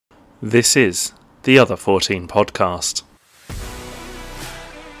This is the Other 14 podcast.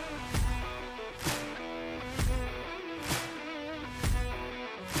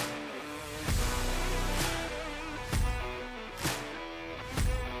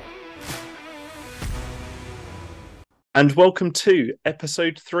 And welcome to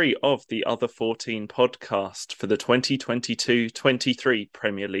episode 3 of the Other 14 podcast for the 2022-23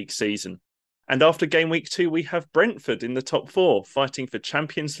 Premier League season. And after game week 2, we have Brentford in the top 4, fighting for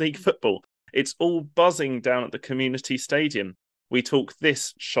Champions League football. It's all buzzing down at the Community Stadium. We talk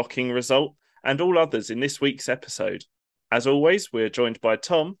this shocking result and all others in this week's episode. As always, we're joined by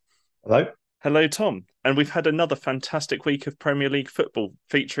Tom. Hello. Hello, Tom. And we've had another fantastic week of Premier League football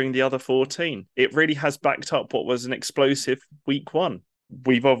featuring the Other 14. It really has backed up what was an explosive week 1.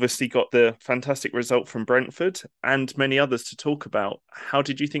 We've obviously got the fantastic result from Brentford and many others to talk about. How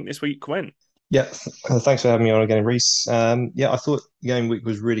did you think this week went? Yeah, thanks for having me on again, Reese. I thought game week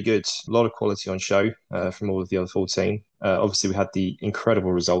was really good. A lot of quality on show from all of the other 14. Obviously, we had the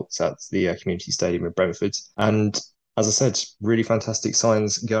incredible results at the Community Stadium in Brentford. And as I said, really fantastic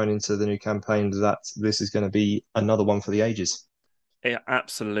signs going into the new campaign that this is going to be another one for the ages. Yeah,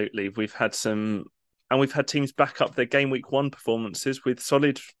 absolutely. We've had teams back up their game week 1 performances with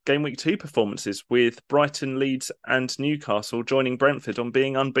solid game week 2 performances, with Brighton, Leeds and Newcastle joining Brentford on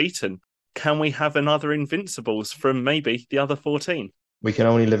being unbeaten. Can we have another Invincibles from maybe the Other 14? We can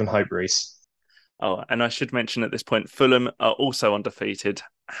only live in hope, Reese. Oh, and I should mention at this point, Fulham are also undefeated.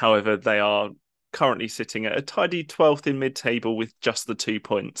 However, they are currently sitting at a tidy 12th in mid-table with just the 2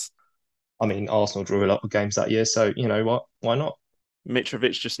 points. I mean, Arsenal drew a lot of games that year, so you know what? Why not?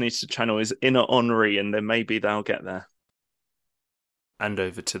 Mitrovic just needs to channel his inner Henry and then maybe they'll get there. And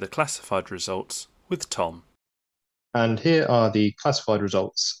over to the classified results with Tom. And here are the classified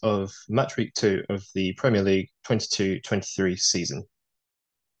results of match week 2 of the Premier League 22-23 season.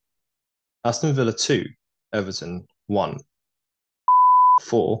 Aston Villa 2, Everton 1.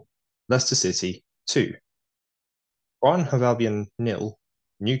 4, Leicester City 2. Brighton Hove Albion 0,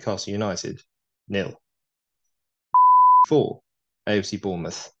 Newcastle United 0. 4, AFC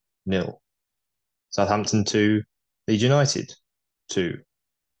Bournemouth 0. Southampton 2, Leeds United 2.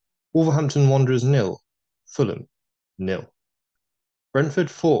 Wolverhampton Wanderers 0, Fulham 0. Brentford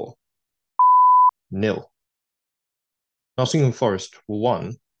 4, 0. Nottingham Forest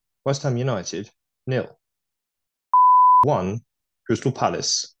 1, West Ham United 0. 1, Crystal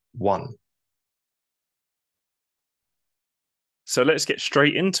Palace 1. So let's get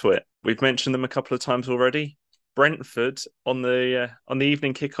straight into it. We've mentioned them a couple of times already. Brentford on the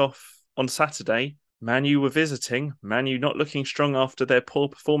evening kickoff on Saturday. Man U were visiting. Man U not looking strong after their poor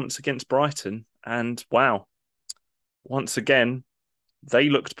performance against Brighton. And wow, once again, they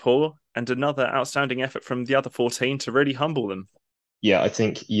looked poor. And another outstanding effort from the Other 14 to really humble them. Yeah, I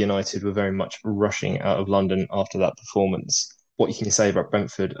think United were very much rushing out of London after that performance. What can you say about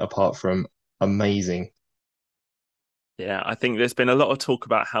Brentford apart from amazing? Yeah, I think there's been a lot of talk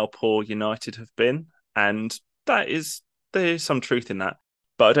about how poor United have been, and there's some truth in that.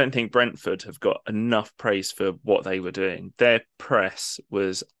 But I don't think Brentford have got enough praise for what they were doing. Their press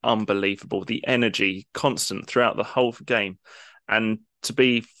was unbelievable. The energy constant throughout the whole game. And to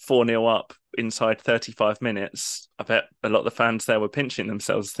be 4-0 up inside 35 minutes, I bet a lot of the fans there were pinching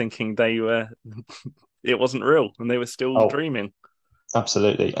themselves thinking it wasn't real and they were still Oh, dreaming.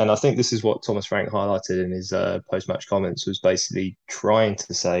 absolutely. And I think this is what Thomas Frank highlighted in his post-match comments was basically trying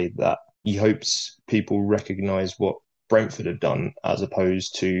to say that he hopes people recognise what Brentford have done as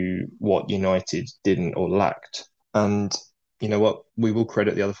opposed to what United didn't or lacked. And you know what? We will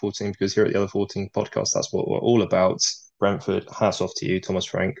credit the Other 14 because here at the Other 14 podcast, that's what we're all about. Brentford, hats off to you, Thomas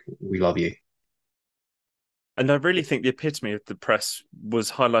Frank. We love you. And I really think the epitome of the press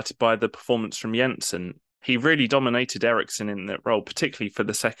was highlighted by the performance from Jensen. He really dominated Eriksen in that role, particularly for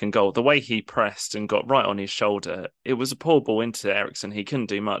the second goal. The way he pressed and got right on his shoulder, it was a poor ball into Eriksen. He couldn't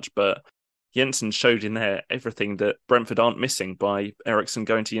do much, but Jensen showed in there everything that Brentford aren't missing by Eriksen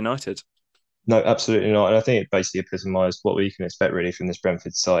going to United. No, absolutely not. And I think it basically epitomised what we can expect really from this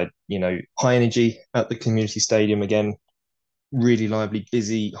Brentford side. You know, high energy at the community stadium again, really lively,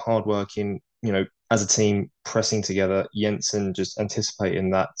 busy, hardworking, you know, as a team pressing together. Jensen just anticipating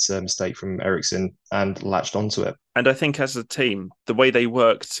that mistake from Eriksen and latched onto it. And I think as a team, the way they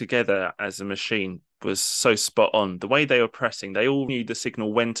worked together as a machine was so spot on. The way they were pressing, they all knew the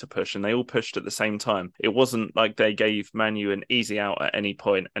signal when to push and they all pushed at the same time. It wasn't like they gave Manu an easy out at any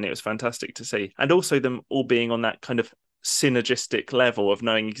point, and it was fantastic to see. And also them all being on that kind of synergistic level of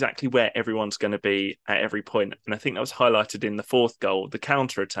knowing exactly where everyone's going to be at every point. And I think that was highlighted in the fourth goal, the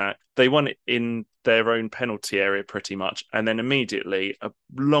counter attack. They won it in their own penalty area pretty much. And then immediately a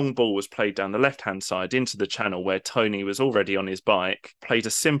long ball was played down the left-hand side into the channel where Tony was already on his bike, played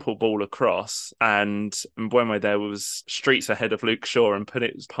a simple ball across, and Mbeumo there was streets ahead of Luke Shaw and put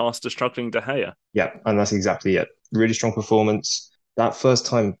it past a struggling De Gea. Yeah, and that's exactly it. Really strong performance. That first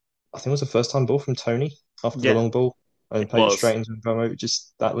time, I think it was the first time ball from Tony after the Yeah, long ball and it played it was. straight into Mbeumo.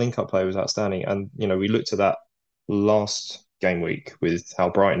 Just that link up play was outstanding. And, we looked at that last game week with how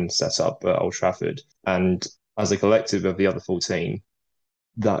Brighton set up at Old Trafford. And as a collective of the other 14,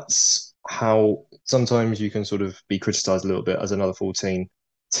 that's how sometimes you can sort of be criticised a little bit as another 14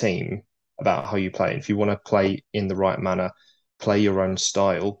 team about how you play. If you want to play in the right manner, play your own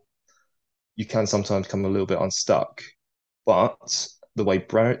style, you can sometimes come a little bit unstuck. But the way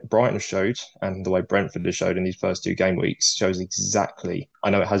Brighton showed and the way Brentford has showed in these first two game weeks shows exactly. I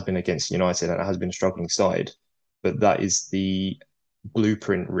know it has been against United and it has been a struggling side, but that is the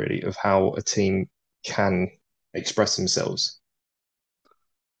blueprint really of how a team can express themselves.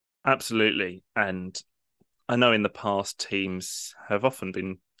 Absolutely. And I know in the past teams have often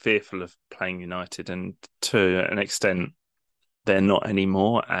been fearful of playing United, and to an extent, they're not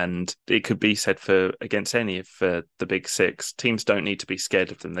anymore. And it could be said for against any of the big six. Teams don't need to be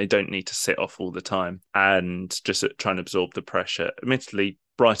scared of them. They don't need to sit off all the time and just try and absorb the pressure. Admittedly,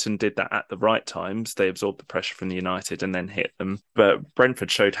 Brighton did that at the right times. They absorbed the pressure from the United and then hit them. But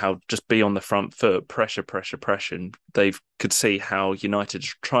Brentford showed how just be on the front foot, pressure, pressure, pressure. And they could see how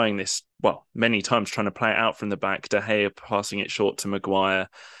United's trying this, well, many times trying to play it out from the back. De Gea passing it short to Maguire.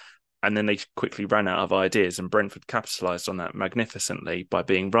 And then they quickly ran out of ideas, and Brentford capitalised on that magnificently by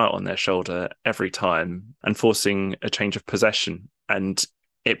being right on their shoulder every time and forcing a change of possession. And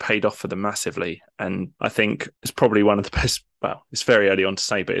it paid off for them massively. And I think it's probably one of the best. Well, it's very early on to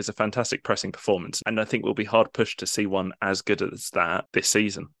say, but it's a fantastic pressing performance. And I think we'll be hard pushed to see one as good as that this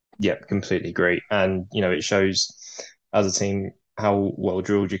season. Yeah, completely agree. And, it shows as a team how well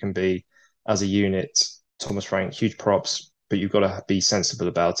drilled you can be as a unit. Thomas Frank, huge props, but you've got to be sensible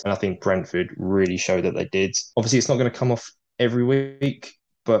about it. And I think Brentford really showed that they did. Obviously, it's not going to come off every week,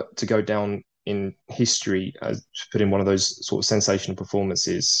 but to go down in history as to put in one of those sort of sensational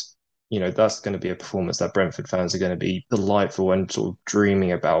performances, that's going to be a performance that Brentford fans are going to be delightful and sort of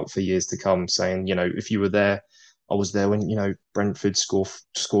dreaming about for years to come, saying, if you were there, I was there when, Brentford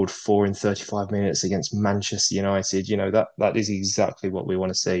scored 4 in 35 minutes against Manchester United. That is exactly what we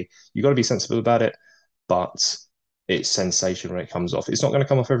want to see. You've got to be sensible about it, but it's sensational when it comes off. It's not going to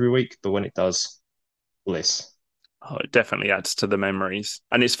come off every week, but when it does, bliss. Oh, it definitely adds to the memories.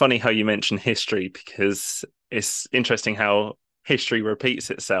 And it's funny how you mention history, because it's interesting how history repeats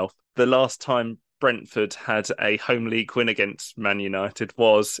itself. The last time Brentford had a home league win against Man United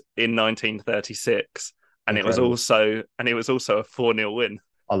was in 1936, and Incredible. it was also a 4-0 win.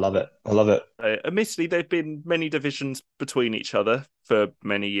 I love it. I love it. Admittedly, there've been many divisions between each other for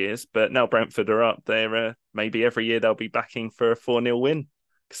many years, but now Brentford are up there. Maybe every year they'll be backing for a 4-0 win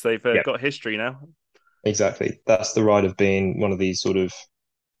because they've Yeah, got history now. exactly. That's the ride of being one of these sort of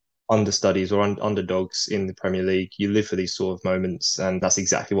understudies or underdogs in the Premier League. You live for these sort of moments, and that's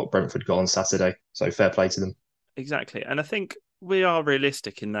exactly what Brentford got on Saturday. So fair play to them. Exactly. And I think we are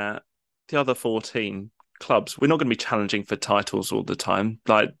realistic in that the other 14 clubs, we're not going to be challenging for titles all the time.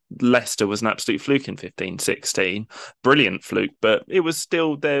 Like Leicester was an absolute fluke in 15-16, brilliant fluke, but it was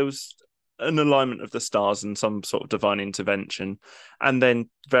still, there was an alignment of the stars and some sort of divine intervention. And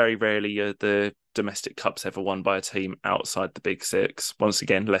then very rarely are the domestic cups ever won by a team outside the big six. Once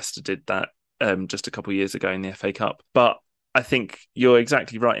again, Leicester did that just a couple of years ago in the FA Cup. But I think you're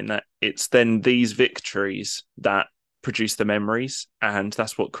exactly right in that it's then these victories that produce the memories, and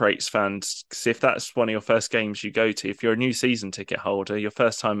that's what creates fans. Because if that's one of your first games you go to, if you're a new season ticket holder, your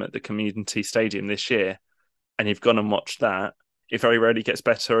first time at the community stadium this year, and you've gone and watched that, it very rarely gets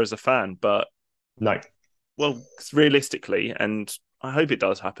better as a fan. But No, well, realistically, and I hope it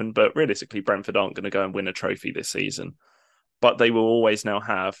does happen, but realistically, Brentford aren't going to go and win a trophy this season. But they will always now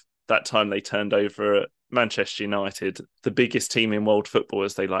have that time they turned over at Manchester United, the biggest team in world football,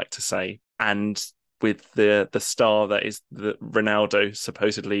 as they like to say, and with the star that is the Ronaldo,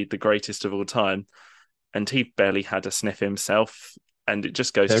 supposedly the greatest of all time, and he barely had a sniff himself, and it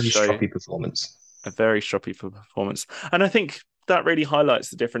just goes to very show stroppy performance. a very stroppy performance. And I think that really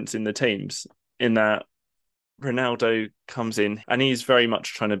highlights the difference in the teams, in that Ronaldo comes in and he's very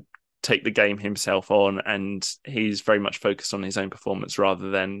much trying to take the game himself on, and he's very much focused on his own performance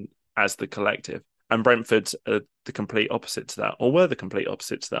rather than as the collective. And Brentford are the complete opposite to that, or were the complete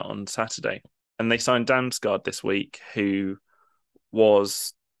opposite to that on Saturday. And they signed Damsgaard this week, who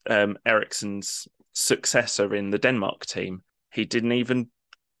was Eriksen's successor in the Denmark team. He didn't even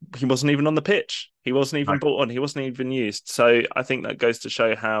he wasn't even on the pitch. He wasn't even brought on. He wasn't even used. So I think that goes to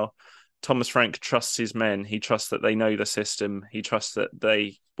show how Thomas Frank trusts his men. He trusts that they know the system. He trusts that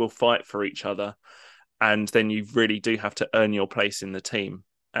they will fight for each other. And then you really do have to earn your place in the team.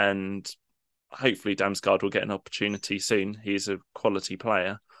 And hopefully Damsgaard will get an opportunity soon. He's a quality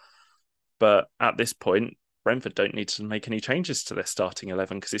player. But at this point, Brentford don't need to make any changes to their starting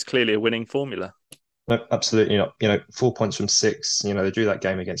 11 because it's clearly a winning formula. No, absolutely not. 4 points from six. They drew that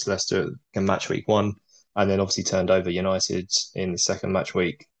game against Leicester in match week 1, and then obviously turned over United in the second match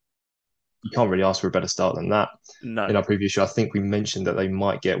week. You can't really ask for a better start than that. No. In our previous show, I think we mentioned that they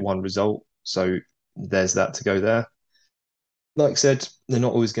might get one result, so there's that to go there. Like I said, they're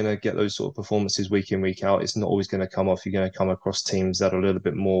not always going to get those sort of performances week in, week out. It's not always going to come off. You're going to come across teams that are a little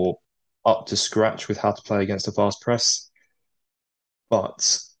bit more up to scratch with how to play against a fast press.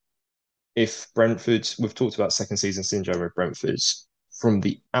 But if Brentford, we've talked about second season syndrome with Brentford from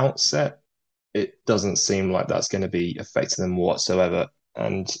the outset, it doesn't seem like that's going to be affecting them whatsoever.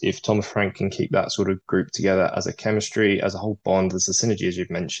 And if Thomas Frank can keep that sort of group together as a chemistry, as a whole bond, as a synergy, as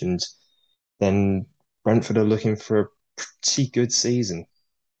you've mentioned, then Brentford are looking for a pretty good season.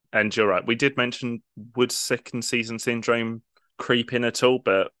 And you're right. We did mention would second season syndrome creep in at all,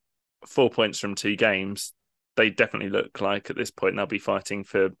 but 4 points from 2 games, they definitely look like at this point they'll be fighting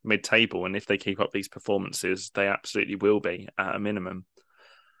for mid-table. And if they keep up these performances, they absolutely will be at a minimum.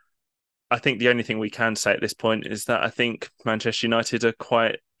 I think the only thing we can say at this point is that I think Manchester United are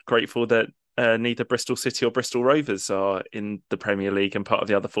quite grateful that neither Bristol City or Bristol Rovers are in the Premier League and part of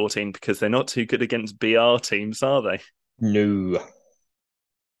the other 14 because they're not too good against BR teams, are they? No.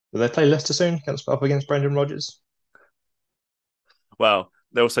 Will they play Leicester soon up against Brendan Rodgers? Well,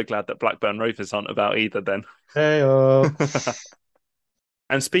 they're also glad that Blackburn Rovers aren't about either then. Hey,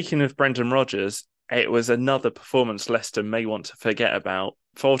 And speaking of Brendan Rodgers, it was another performance Leicester may want to forget about.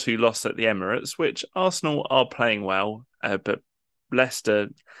 4-2 loss at the Emirates, which Arsenal are playing well, but Leicester,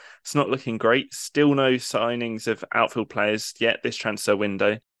 it's not looking great. Still no signings of outfield players yet this transfer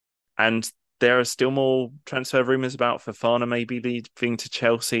window. And there are still more transfer rumours about Fofana maybe leaving to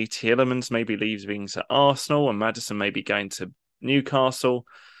Chelsea, Tielemans maybe leaving to Arsenal, and Maddison maybe going to Newcastle.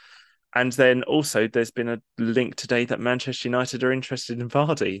 And then also there's been a link today that Manchester United are interested in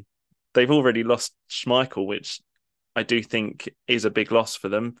Vardy. They've already lost Schmeichel, which I do think is a big loss for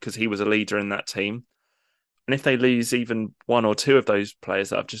them because he was a leader in that team. And if they lose even one or two of those players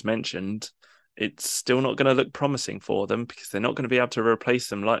that I've just mentioned, it's still not going to look promising for them because they're not going to be able to replace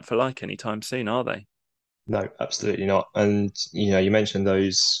them like for like anytime soon, are they? no, absolutely not. And you mentioned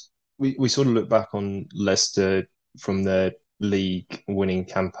those. We sort of look back on Leicester from their league winning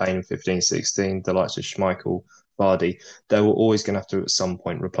campaign 15-16, the likes of Schmeichel, Vardy. They were always going to have to at some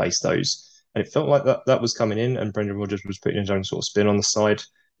point replace those. And it felt like that was coming in, and Brendan Rodgers was putting his own sort of spin on the side.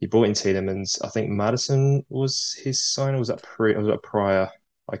 He brought in Tielemans. I think Maddison was his sign, or was that was that prior?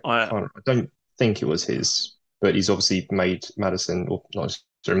 I I don't think it was his, but he's obviously made Maddison, or not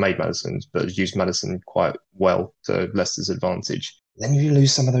made Maddison, but has used Maddison quite well to Leicester's advantage. Then you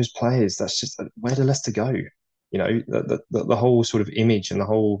lose some of those players. That's just where do Leicester go? The whole sort of image and the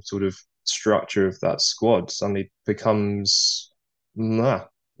whole sort of structure of that squad suddenly becomes nah,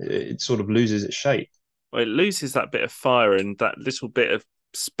 it sort of loses its shape. Well, it loses that bit of fire and that little bit of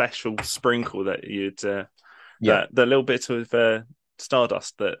special sprinkle that you'd Yeah, that the little bit of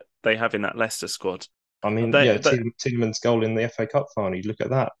stardust that they have in that Leicester squad. I mean, They, yeah, they Tielemans' goal in the FA Cup final. You look at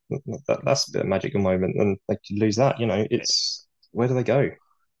that. That's a bit of magical moment, and they could lose that. It's where do they go?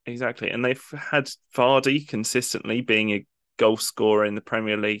 exactly, and they've had Vardy consistently being a goal scorer in the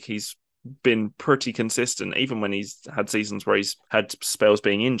Premier League. He's been pretty consistent, even when he's had seasons where he's had spells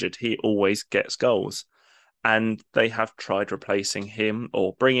being injured. He always gets goals. And they have tried replacing him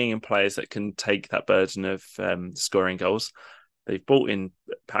or bringing in players that can take that burden of scoring goals. They've bought in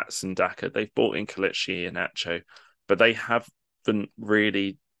Patson Daka, they've bought in Kelechi and Nacho, but they haven't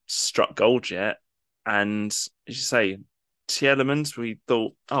really struck gold yet. And as you say, Tielemans, we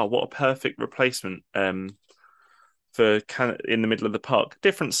thought, oh, what a perfect replacement for in the middle of the park.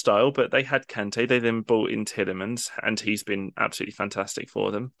 Different style, but they had Kante. They then bought in Tielemans, and he's been absolutely fantastic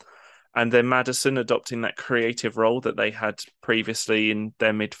for them. And then Maddison adopting that creative role that they had previously in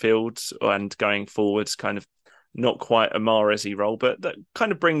their midfield and going forwards, kind of not quite a Mahrez role, but that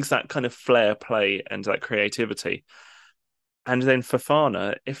kind of brings that kind of flair play and that creativity. And then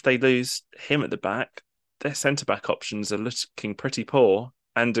Fofana, if they lose him at the back, their centre back options are looking pretty poor.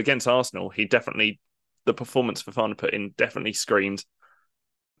 And against Arsenal, the performance Fofana put in definitely screamed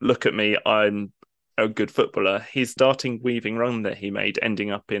look at me, I'm a good footballer. His starting weaving run that he made,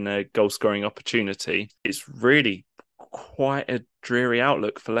 ending up in a goal scoring opportunity, is really quite a dreary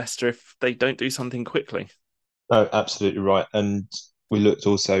outlook for Leicester if they don't do something quickly. No, absolutely right. And we looked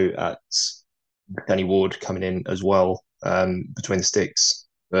also at Danny Ward coming in as well, between the sticks,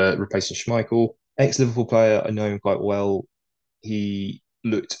 replacing Schmeichel. Ex-Liverpool player, I know him quite well. He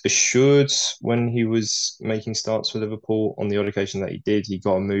looked assured when he was making starts for Liverpool. On the odd occasion that he did, he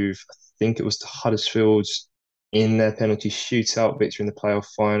got a move. I think it was to Huddersfield in their penalty shootout victory in the playoff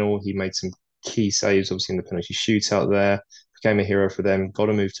final. He made some key saves, obviously, in the penalty shootout there. Became a hero for them. Got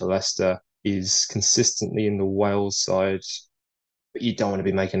a move to Leicester. Is consistently in the Wales side. But you don't want to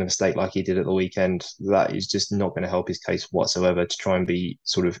be making a mistake like he did at the weekend. That is just not going to help his case whatsoever to try and be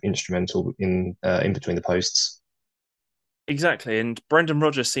sort of instrumental in between the posts. Exactly, and Brendan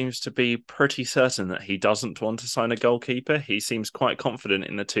Rodgers seems to be pretty certain that he doesn't want to sign a goalkeeper. He seems quite confident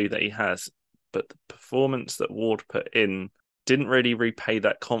in the two that he has, but the performance that Ward put in didn't really repay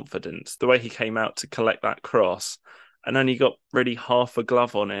that confidence. The way he came out to collect that cross and only got really half a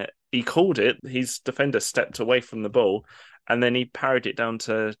glove on it. He called it, his defender stepped away from the ball, and then he parried it down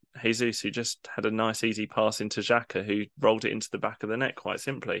to Jesus, who just had a nice, easy pass into Xhaka, who rolled it into the back of the net quite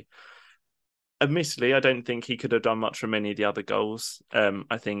simply. Admittedly, I don't think he could have done much from any of the other goals.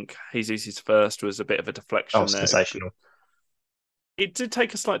 I think Jesus' first was a bit of a Oh, deflection there. sensational. It did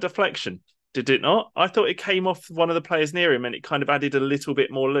take a slight deflection, did it not? I thought it came off one of the players near him and it kind of added a little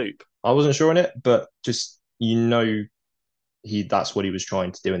bit more loop. I wasn't sure on it, but just that's what he was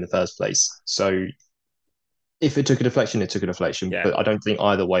trying to do in the first place. So if it took a deflection, it took a deflection. Yeah, But I don't think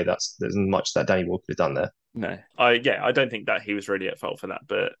either way there's much that Danny Ward could have done there. no. I don't think that he was really at fault for that,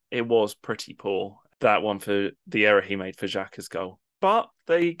 but it was pretty poor. That one for the error he made for Xhaka's goal. But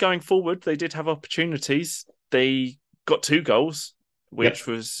they going forward, they did have opportunities. They got two goals, Yep.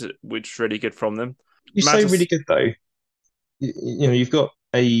 which really good from them. You say really Mattis, good though. You've got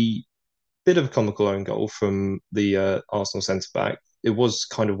a bit of a comical own goal from the Arsenal centre back. It was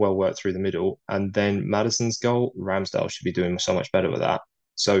kind of well worked through the middle, and then Madison's goal. Ramsdale should be doing so much better with that.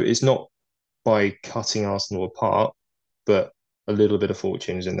 So it's not by cutting Arsenal apart, but a little bit of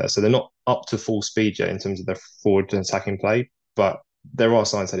fortune is in there. So they're not up to full speed yet in terms of their forward and attacking play, but there are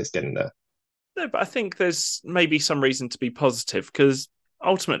signs that it's getting there. no, but I think there's maybe some reason to be positive because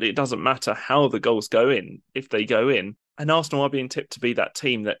ultimately it doesn't matter how the goals go in if they go in. And Arsenal are being tipped to be that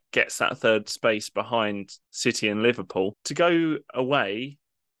team that gets that third space behind City and Liverpool to go away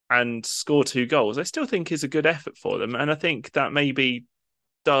and score two goals. I still think is a good effort for them, and I think that maybe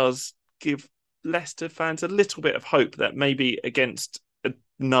does give Leicester fans a little bit of hope that maybe against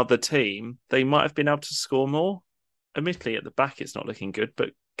another team they might have been able to score more. Admittedly, at the back it's not looking good,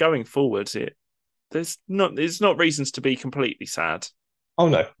 but going forward, there's not reasons to be completely sad. Oh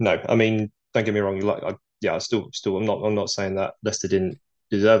no, no. I mean, don't get me wrong. Yeah, still, I'm not saying that Leicester didn't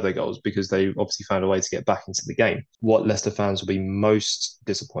deserve their goals because they obviously found a way to get back into the game. What Leicester fans will be most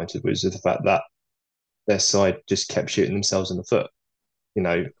disappointed with is the fact that their side just kept shooting themselves in the foot.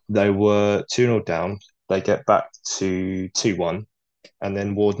 They were 2-0 down. They get back to 2-1, and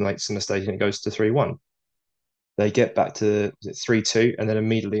then Ward makes a mistake and it goes to 3-1. They get back to 3-2, and then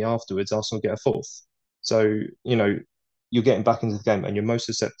immediately afterwards, Arsenal get a fourth. So, you're getting back into the game and you're most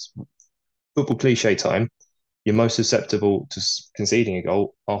susceptible, football cliche time, you're most susceptible to conceding a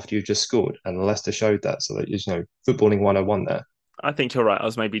goal after you've just scored. And Leicester showed that. So that is, footballing 101 there. I think you're right. I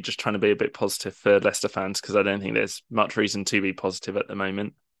was maybe just trying to be a bit positive for Leicester fans because I don't think there's much reason to be positive at the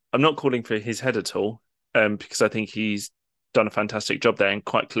moment. I'm not calling for his head at all, because I think he's done a fantastic job there, and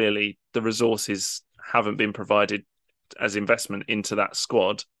quite clearly the resources haven't been provided as investment into that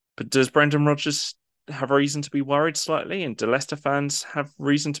squad. But does Brendan Rodgers have reason to be worried slightly, and do Leicester fans have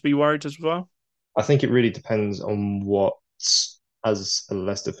reason to be worried as well? I think it really depends on what, as a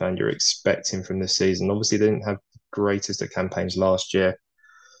Leicester fan, you're expecting from this season. Obviously, they didn't have the greatest of campaigns last year.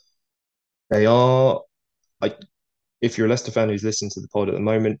 They are, I, if you're a Leicester fan who's listening to the pod at the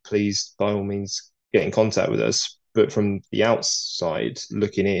moment, please, by all means, get in contact with us. But from the outside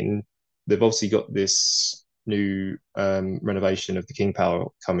looking in, they've obviously got this new renovation of the King Power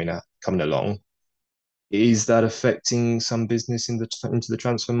coming along. Is that affecting some business into the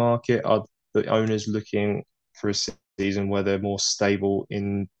transfer market? Are the owners looking for a season where they're more stable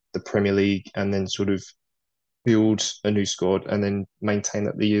in the Premier League and then sort of build a new squad and then maintain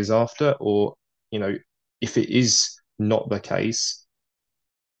that the years after? Or, if it is not the case,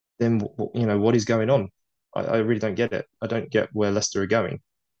 then what is going on? I really don't get it. I don't get where Leicester are going.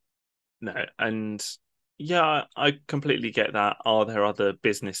 No, and yeah, I completely get that. Are there other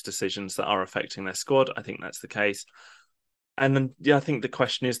business decisions that are affecting their squad? I think that's the case. And then, yeah, I think the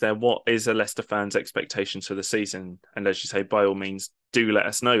question is there, what is a Leicester fan's expectations for the season? And as you say, by all means, do let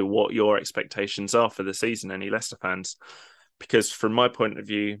us know what your expectations are for the season, any Leicester fans. Because from my point of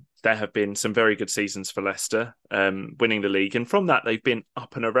view, there have been some very good seasons for Leicester, winning the league. And from that, they've been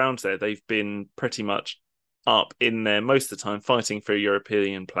up and around there. They've been pretty much up in there most of the time, fighting for a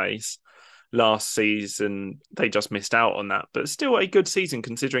European place. Last season, they just missed out on that, but still a good season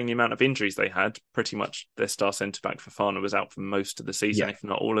considering the amount of injuries they had. Pretty much their star centre back Fofana was out for most of the season, Yeah. if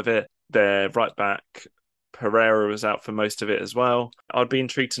not all of it. Their right back Pereira was out for most of it as well. I'd be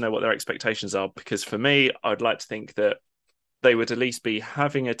intrigued to know what their expectations are, because for me, I'd like to think that they would at least be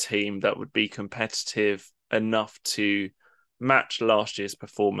having a team that would be competitive enough to match last year's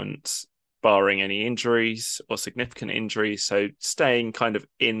performance, barring any injuries or significant injuries. So staying kind of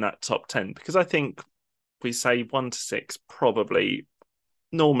in that top 10, because I think we say 1 to 6 probably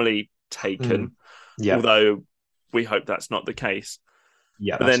normally taken, Yeah. although we hope that's not the case.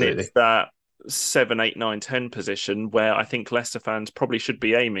 Yeah, But then absolutely. it's that 7, 8, 9, 10 position where I think Leicester fans probably should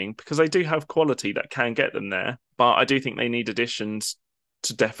be aiming, because they do have quality that can get them there. But I do think they need additions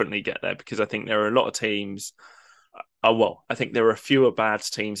to definitely get there, because I think there are a lot of teams. I think there are fewer bad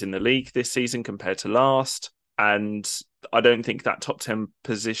teams in the league this season compared to last. And I don't think that top 10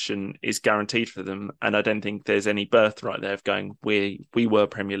 position is guaranteed for them. And I don't think there's any birthright there of going, we were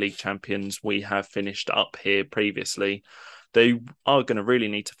Premier League champions. We have finished up here previously. They are going to really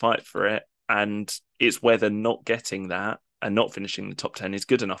need to fight for it. And it's whether not getting that and not finishing the top 10 is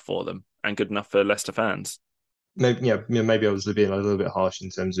good enough for them and good enough for Leicester fans. Maybe I was being a little bit harsh in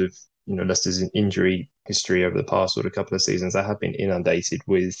terms of Leicester's injury history over the past sort of couple of seasons. They have been inundated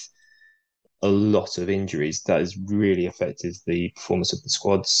with a lot of injuries that has really affected the performance of the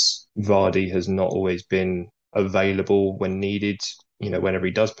squads. Vardy has not always been available when needed. Whenever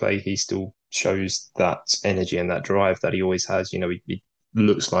he does play, he still shows that energy and that drive that he always has. He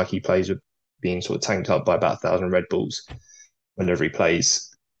looks like he plays with being sort of tanked up by about 1,000 Red Bulls whenever he plays.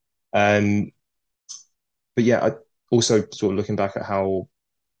 But yeah, I also sort of looking back at how,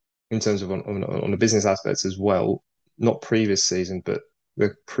 in terms of on the business aspects as well, not previous season, but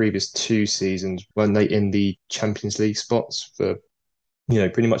the previous 2 seasons when they in the Champions League spots for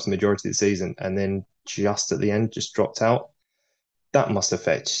pretty much the majority of the season, and then just at the end just dropped out. That must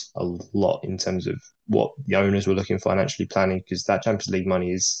affect a lot in terms of what the owners were looking financially planning, because that Champions League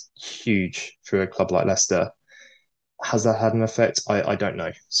money is huge for a club like Leicester. Has that had an effect? I don't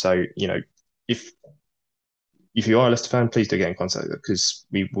know. So if if you are a Leicester fan, please do get in contact because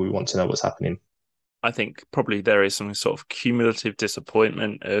we want to know what's happening. I think probably there is some sort of cumulative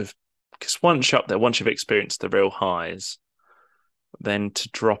disappointment of, because once you're up there, once you've experienced the real highs, then to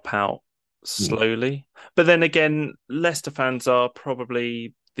drop out Mm. slowly. But then again, Leicester fans are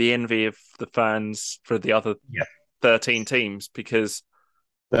probably the envy of the fans for the other Yeah, 13 teams, because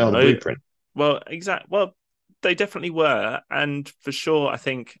they are the mo blueprint. well, they definitely were. And for sure, I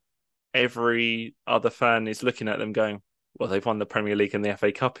think every other fan is looking at them going, well, they've won the Premier League and the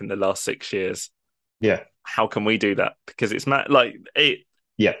FA Cup in the last 6 years. Yeah, How can we do that? Because it's like it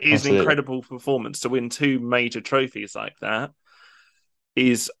yeah, is an absolutely. incredible performance to win 2 major trophies like that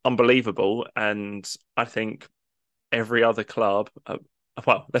is unbelievable. And I think every other club,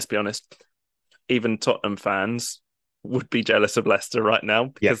 well, let's be honest, even Tottenham fans would be jealous of Leicester right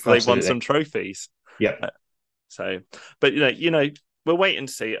now Yeah, because they've won absolutely. some trophies. Yeah, Uh, So, but we'll wait and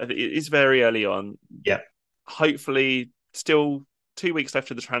see. It is very early on. yeah. Hopefully, still 2 weeks left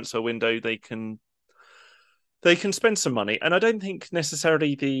of the transfer window, they can spend some money. And I don't think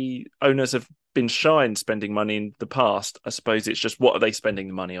necessarily the owners have been shy in spending money in the past. I suppose it's just what are they spending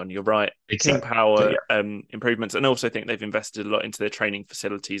the money on? You're right. King Exactly. Power Yeah. improvements. And also think they've invested a lot into their training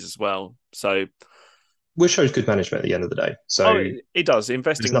facilities as well. So, Which shows good management at the end of the day. So oh, it does. there's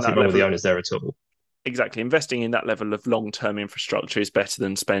Investing in nothing that wrong with the level, owners there at all. exactly. Investing in that level of long-term infrastructure is better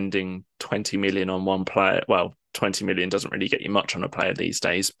than spending 20 million on one player. Well, 20 million doesn't really get you much on a player these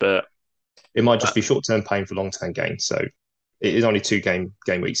days, but It might just that, be short-term pain for long-term gain. So it is only two game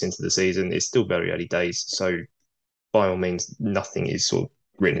weeks into the season. It's still very early days. So by all means, nothing is sort of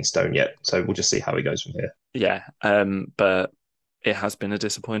written in stone yet. So we'll just see how it goes from here. yeah. But it has been a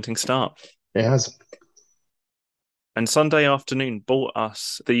disappointing start. It has. And Sunday afternoon brought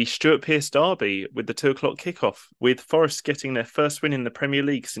us the Stuart Pearce derby with the 2 o'clock kickoff, with Forest getting their first win in the Premier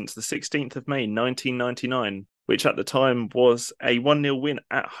League since the 16th of May 1999, which at the time was a 1-0 win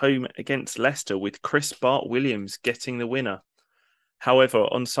at home against Leicester, with Chris Bart-Williams getting the winner. However,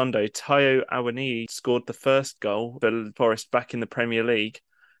 on Sunday, Tayo Awoniyi scored the first goal for Forest back in the Premier League.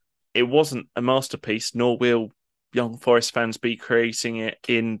 It wasn't a masterpiece, nor will young Forest fans be creating it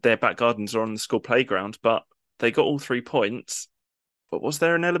in their back gardens or on the school playground, but they got all 3 points. But was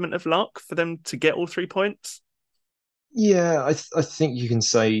there an element of luck for them to get all 3 points? Yeah, I think you can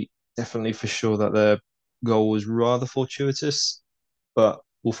say definitely for sure that their goal was rather fortuitous, but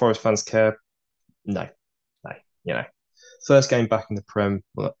will Forest fans care? No, no. You know, first game back in the Prem,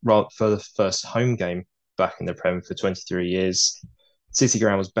 well, rather for the first home game back in the Prem for 23 years. City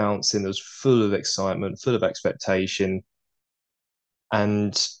ground was bouncing. It was full of excitement, full of expectation,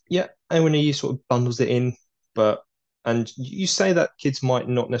 and yeah, A&E sort of bundles it in. But and you say that kids might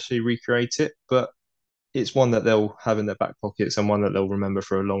not necessarily recreate it, but it's one that they'll have in their back pockets and one that they'll remember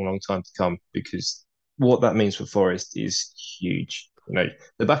for a long, long time to come because what that means for Forest is huge. You know,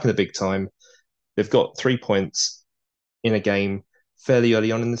 they're back in the big time. They've got 3 points in a game fairly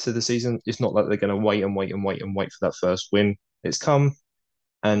early on into the season. It's not like they're going to wait and wait and wait and wait for that first win. It's come,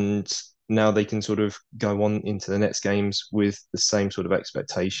 and now they can sort of go on into the next games with the same sort of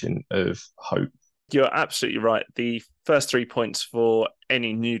expectation of hope. You're absolutely right. The first 3 points for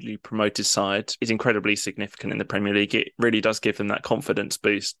any newly promoted side is incredibly significant in the Premier League. It really does give them that confidence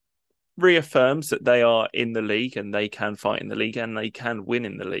boost. Reaffirms that they are in the league and they can fight in the league and they can win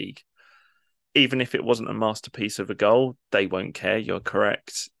in the league. Even if it wasn't a masterpiece of a goal, they won't care. You're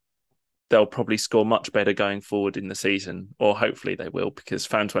correct. They'll probably score much better going forward in the season, or hopefully they will, because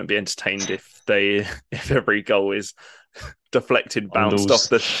fans won't be entertained if every goal is deflected, bounced off Bundles.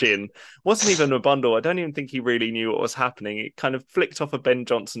 the shin. Wasn't even a bundle. I don't even think he really knew what was happening. It kind of flicked off of Ben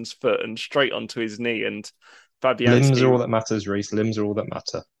Johnson's foot and straight onto his knee. And Limbs are all Fabianski, that matters, Reese. Limbs are all that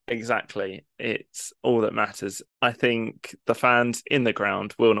matter. exactly, it's all that matters. I think the fans in the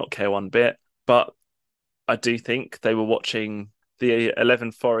ground will not care one bit, but I do think they were watching the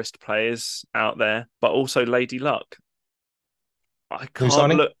 11 Forest players out there, but also Lady Luck. I New can't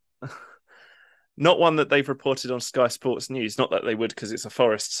signing? look. Not one that they've reported on Sky Sports News. Not that they would, because it's a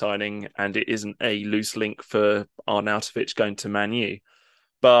Forest signing and it isn't a loose link for Arnautovic going to Man U.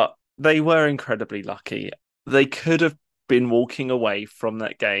 But they were incredibly lucky. They could have been walking away from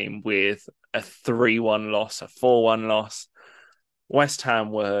that game with a 3-1 loss, a 4-1 loss. West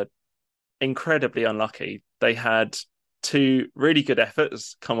Ham were incredibly unlucky. They had two really good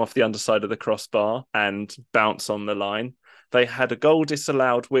efforts come off the underside of the crossbar and bounce on the line. They had a goal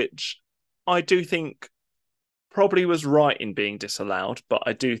disallowed, which I do think probably was right in being disallowed, but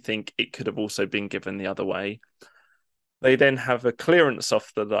I do think it could have also been given the other way. They then have a clearance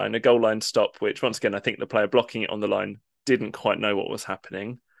off the line, a goal line stop, which once again, I think the player blocking it on the line didn't quite know what was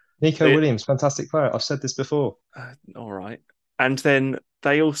happening. Nico They, Williams, fantastic player. I've said this before. all right. And then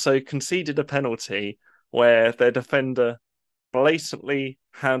they also conceded a penalty where their defender blatantly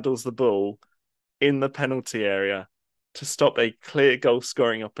handles the ball in the penalty area to stop a clear goal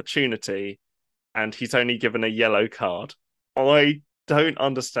scoring opportunity, and he's only given a yellow card. I don't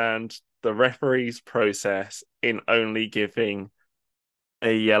understand the referee's process in only giving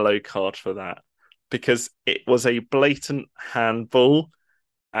a yellow card for that, because it was a blatant handball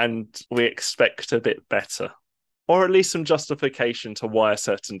and we expect a bit better, or at least some justification to why a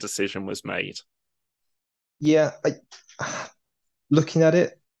certain decision was made. Yeah, looking at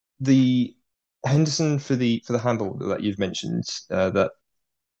it, the Henderson for the handball that you've mentioned that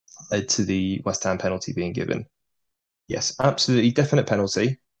led to the West Ham penalty being given. Yes, absolutely definite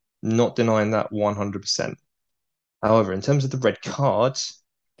penalty. Not denying that 100%. However, in terms of the red card,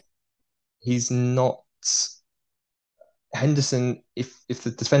 he's not Henderson. If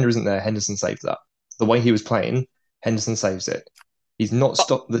the defender isn't there, Henderson saves that. The way he was playing, Henderson saves it. He's not But,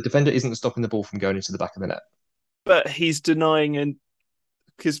 stop. The defender isn't stopping the ball from going into the back of the net. but he's denying, and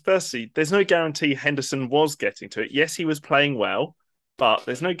because firstly, there's no guarantee Henderson was getting to it. Yes, he was playing well, but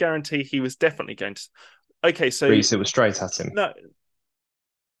there's no guarantee he was definitely going to. Okay, so Reese, it was straight at him. no,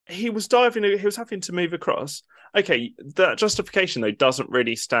 he was diving. He was having to move across. Okay, that justification though doesn't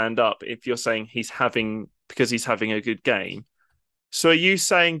really stand up if you're saying he's having a good game. So are you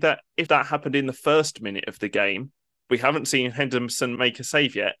saying that if that happened in the first minute of the game, we haven't seen Henderson make a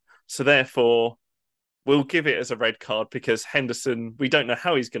save yet, so therefore we'll give it as a red card because Henderson, we don't know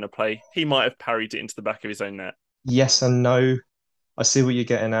how he's going to play. He might have parried it into the back of his own net. Yes and no. I see what you're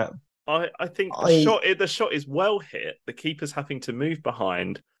getting at. I think I the shot is well hit. The keeper's having to move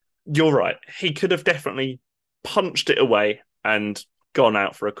behind. You're right. He could have definitely punched it away and gone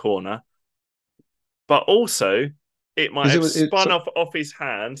out for a corner. But also, it might because have spun off his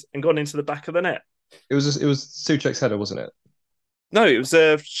hands and gone into the back of the net. it was Suchek's header, wasn't it? No, it was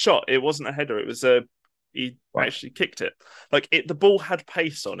a shot. It wasn't a header. It was a he Right. actually kicked it. Like it, the ball had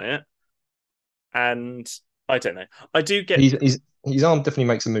pace on it, and I don't know. I do get His arm definitely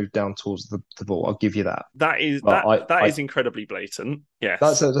makes a move down towards the ball. I'll give you that. that is But that is incredibly blatant. Yes,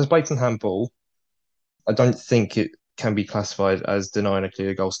 that's a blatant handball. I don't think it can be classified as denying a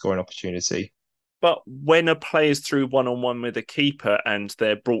clear goal scoring opportunity. But when a player's through one on one with a keeper and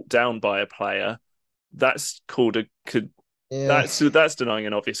they're brought down by a player, that's called a could Yeah. that's denying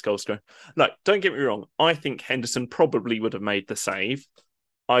an obvious goal scorer. Like, don't get me wrong, I think Henderson probably would have made the save.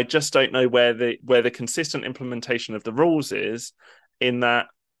 I just don't know where the consistent implementation of the rules is, in that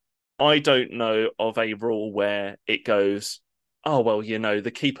I don't know of a rule where it goes, oh well,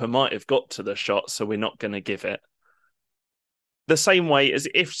 the keeper might have got to the shot, so we're not going to give it. The same way as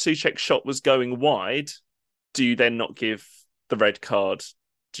if Souček's shot was going wide, do you then not give the red card?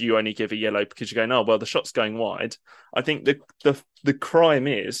 Do you only give a yellow because you're going, oh well, the shot's going wide? I think the crime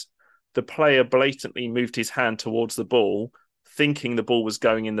is the player blatantly moved his hand towards the ball, thinking the ball was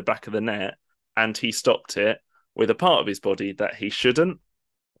going in the back of the net, and he stopped it with a part of his body that he shouldn't.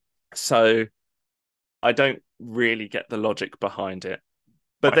 So I don't really get the logic behind it.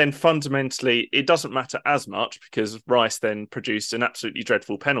 But then fundamentally, it doesn't matter as much because Rice then produced an absolutely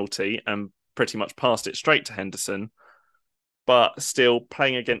dreadful penalty and pretty much passed it straight to Henderson. But still,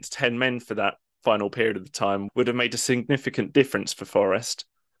 playing against 10 men for that final period of the time would have made a significant difference for Forest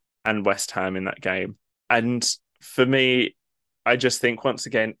and West Ham in that game. And for me, I just think, once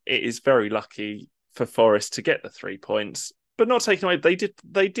again, it is very lucky for Forest to get the 3 points, but not taking away. They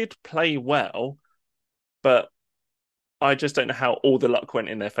did play well, but I just don't know how all the luck went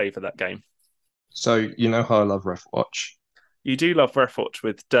in their favour that game. So you know how I love Ref Watch. You do love Ref Watch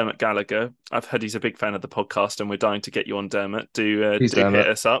with Dermot Gallagher. I've heard he's a big fan of the podcast, and we're dying to get you on, Dermot. Please, Do hit Dermot.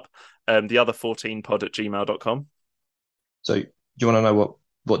 us up. The other 14pod at gmail.com. So do you want to know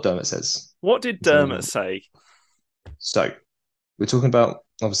what Dermot says? What did Dermot say? So we're talking about,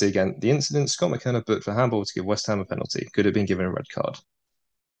 obviously, again, the incident. Scott McKenna booked for handball to give West Ham a penalty. Could have been given a red card.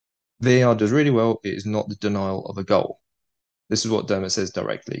 VAR does really well. It is not the denial of a goal. This is what Dermot says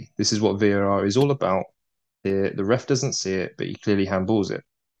directly. This is what VAR is all about. The ref doesn't see it, but he clearly handballs it.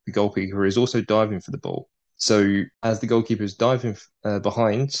 The goalkeeper is also diving for the ball. So as the goalkeeper is diving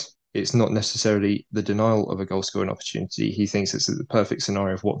behind, it's not necessarily the denial of a goal scoring opportunity. He thinks it's the perfect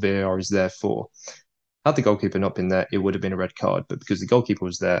scenario of what VAR is there for. Had the goalkeeper not been there, it would have been a red card. But because the goalkeeper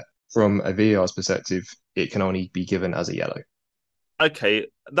was there, from a VAR's perspective, it can only be given as a yellow. Okay,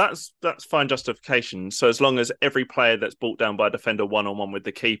 that's fine justification. So as long as every player that's brought down by a defender one on one with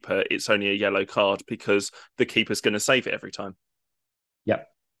the keeper, it's only a yellow card because the keeper's going to save it every time. Yeah.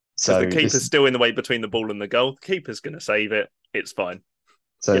 Because the So keeper's still in the way between the ball and the goal. The keeper's going to save it. It's fine.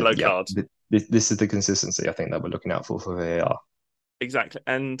 Yellow yeah, card. this is the consistency I think that we're looking out for VAR. Exactly.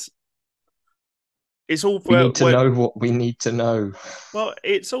 And it's all We need to know what we need to know. well,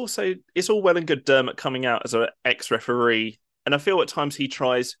 it's all well and good Dermot coming out as an ex-referee, and I feel at times he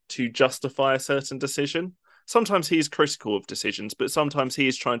tries to justify a certain decision. Sometimes he is critical of decisions, but sometimes he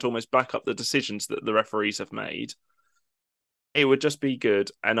is trying to almost back up the decisions that the referees have made. It would just be good,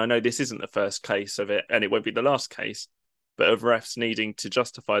 and I know this isn't the first case of it, and it won't be the last case, but of refs needing to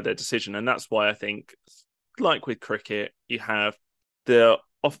justify their decision. And that's why I think, like with cricket, you have the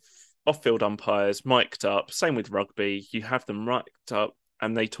off-field umpires mic'd up. Same with rugby, you have them mic'd up,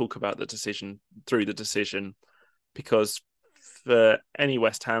 and they talk about the decision through the decision, because for any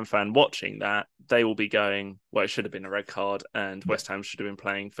West Ham fan watching that, they will be going, well, it should have been a red card, and West Ham should have been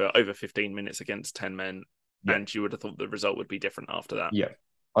playing for over 15 minutes against 10 men, Yeah. and you would have thought the result would be different after that. Yeah,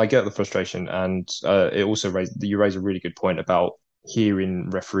 I get the frustration, and it also you raise a really good point about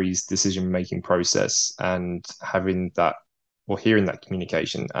hearing referees' decision-making process and having that, or hearing that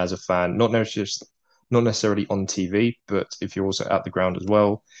communication as a fan, not necessarily on TV, but if you're also at the ground as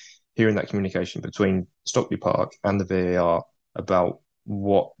well, hearing that communication between Stockley Park and the VAR about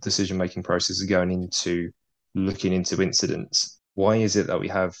what decision-making process is going into looking into incidents. Why is it that we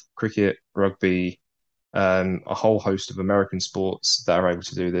have cricket, rugby, a whole host of American sports that are able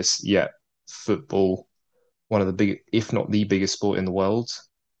to do this? Yet football, one of the big, if not the biggest sport in the world,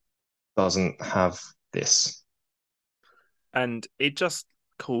 doesn't have this. And it just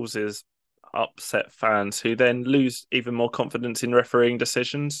causes upset fans who then lose even more confidence in refereeing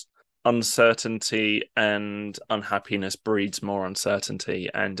decisions. Uncertainty and unhappiness breeds more uncertainty.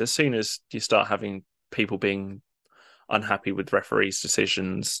 And as soon as you start having people being unhappy with referees'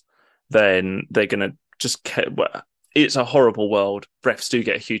 decisions, then they're going to just. Well, it's a horrible world. Refs do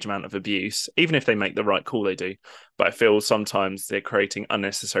get a huge amount of abuse, even if they make the right call, they do. But I feel sometimes they're creating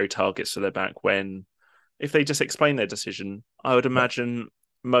unnecessary targets for their back when, if they just explain their decision, I would imagine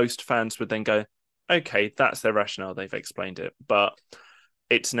most fans would then go, okay, that's their rationale. They've explained it. But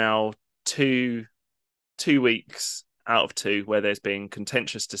it's now two weeks out of two where there's been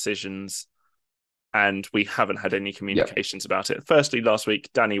contentious decisions and we haven't had any Yeah, communications about it. Firstly, last week,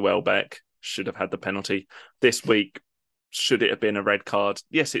 Danny Welbeck should have had the penalty. This week, should it have been a red card?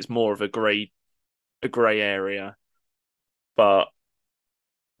 Yes, it's more of a grey area, but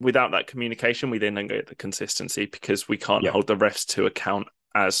without that communication, we then don't get the consistency because we can't Yeah. hold the refs to account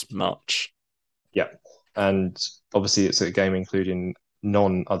as much. Yeah. And obviously, it's a game including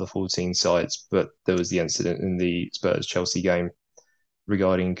non-other 14 sides, but there was the incident in the Spurs-Chelsea game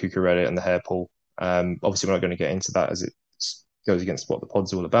regarding Cucurella and the hair pull. Obviously, we're not going to get into that as it goes against what the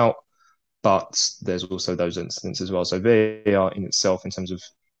pod's all about, but there's also those incidents as well. So VAR in itself, in terms of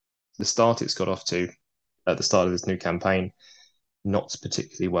the start it's got off to at the start of this new campaign, not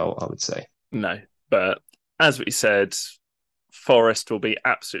particularly well, I would say. No, but as we said, Forest will be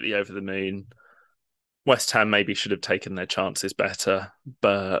absolutely over the moon. West Ham maybe should have taken their chances better,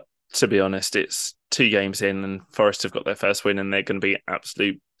 but to be honest, it's 2 games in and Forest have got their first win and they're going to be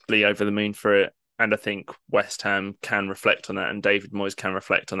absolutely over the moon for it. And I think West Ham can reflect on that and David Moyes can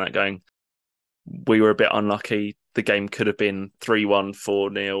reflect on that going, we were a bit unlucky. The game could have been 3-1,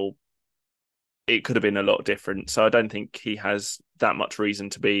 4-0. It could have been a lot different. So I don't think he has that much reason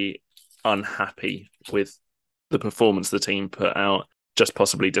to be unhappy with the performance the team put out, just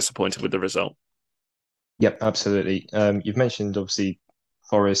possibly disappointed with the result. Yep, absolutely. You've mentioned, obviously,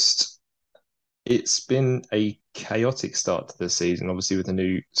 Forest. It's been a chaotic start to the season, obviously, with the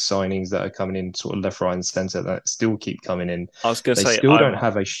new signings that are coming in sort of left, right, and centre that still keep coming in. I was going to They say, still don't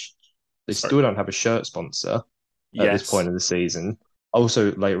have a sorry. still don't have a shirt sponsor at this point Yes. of the season.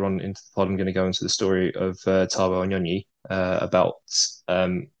 Also, later on into the pod, I'm going to go into the story of Taiwo Anyonyi about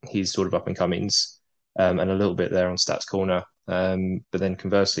his sort of up and comings and a little bit there on Stats Corner. But then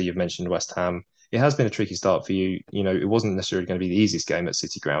conversely, you've mentioned West Ham. It has been a tricky start for you. You know, it wasn't necessarily going to be the easiest game at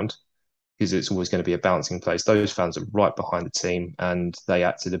City Ground because it's always going to be a bouncing place. Those fans are right behind the team and they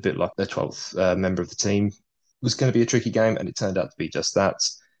acted a bit like the 12th member of the team. It was going to be a tricky game and it turned out to be just that.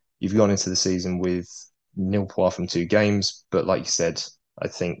 You've gone into the season with nil points from 2 games, but like you said, I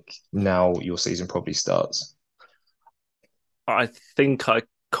think now your season probably starts. I think I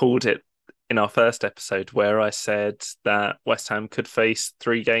called it in our first episode where I said that West Ham could face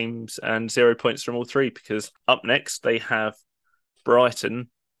 3 games and 0 points from all 3 because up next they have Brighton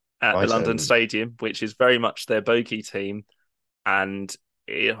at the London Stadium, which is very much their bogey team. And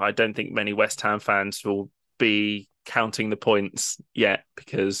I don't think many West Ham fans will be counting the points yet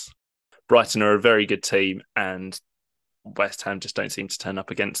because Brighton are a very good team and West Ham just don't seem to turn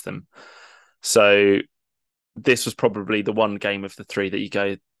up against them. So this was probably the one game of the 3 that you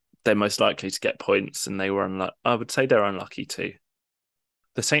go, they're most likely to get points, and they were unlucky. I would say they're unlucky too.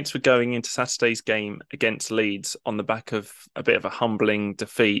 The Saints were going into Saturday's game against Leeds on the back of a bit of a humbling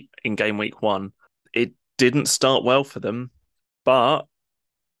defeat in game week 1. It didn't start well for them, but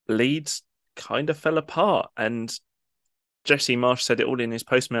Leeds kind of fell apart. And Jesse Marsch said it all in his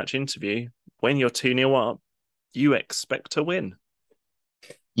post-match interview. When you're 2-0 up, you expect to win.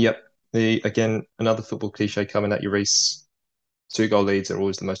 Yep. Again, another football cliche coming at you, Reese. 2-goal leads are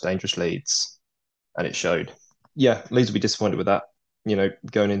always the most dangerous leads, and it showed. Yeah, Leeds will be disappointed with that. You know,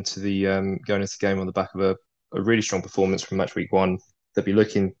 going into the game on the back of a really strong performance from match week 1, they'll be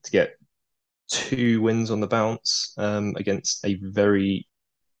looking to get 2 wins on the bounce against a very,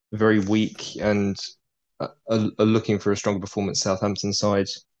 very weak and looking for a stronger performance Southampton side,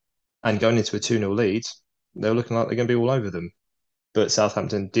 and going into a 2-0 lead, they're looking like they're going to be all over them. But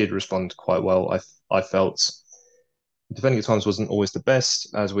Southampton did respond quite well. I felt defending at times wasn't always the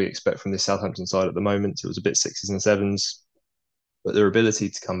best, as we expect from this Southampton side at the moment. It was a bit 6s and 7s, but their ability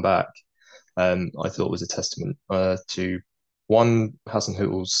to come back, I thought was a testament to one,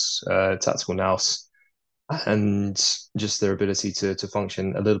 Hasenhüttl's tactical nous and just their ability to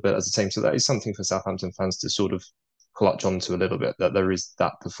function a little bit as a team. So that is something for Southampton fans to sort of clutch onto a little bit, that there is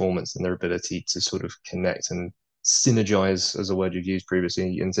that performance and their ability to sort of connect and synergize, as a word you've used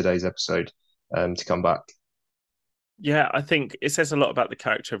previously in today's episode, to come back. Yeah, I think it says a lot about the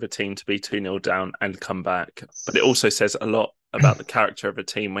character of a team to be 2-0 down and come back. But it also says a lot about the character of a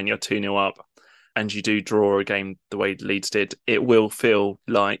team when you're 2-0 up and you do draw a game the way Leeds did. It will feel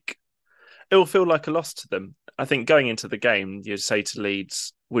like a loss to them. I think going into the game, you'd say to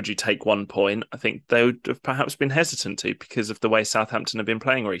Leeds, would you take 1 point? I think they would have perhaps been hesitant to because of the way Southampton have been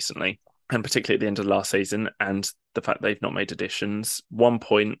playing recently, and particularly at the end of last season, and the fact they've not made additions. 1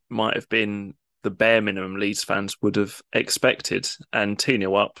 point might have been the bare minimum Leeds fans would have expected, and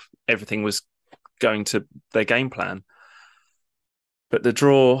 2-0 up, everything was going to their game plan. But the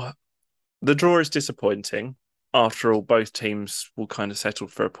draw is disappointing. After all, both teams will kind of settle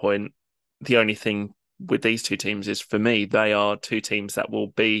for a point. The only thing with these 2 teams is, for me, they are 2 teams that will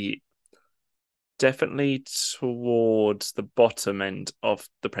be definitely towards the bottom end of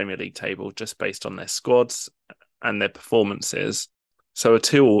the Premier League table, just based on their squads and their performances. So a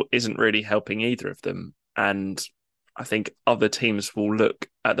 2-2 isn't really helping either of them. And I think other teams will look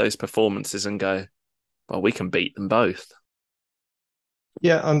at those performances and go, well, we can beat them both.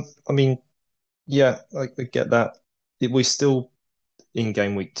 Yeah, I mean, yeah, I get that. We're still in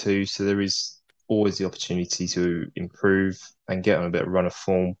game week 2, so there is always the opportunity to improve and get on a bit of run of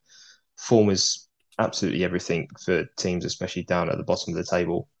form. Form is absolutely everything for teams, especially down at the bottom of the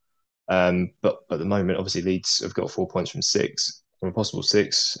table. But at the moment, obviously, Leeds have got 4 points from a possible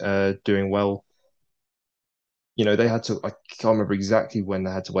six, doing well. You know, they had to, I can't remember exactly when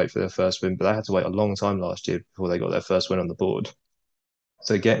they had to wait for their first win, but they had to wait a long time last year before they got their first win on the board.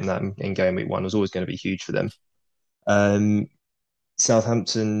 So getting that in game week 1 was always going to be huge for them. Um,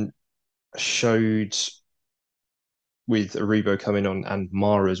 Southampton showed with Aribo coming on and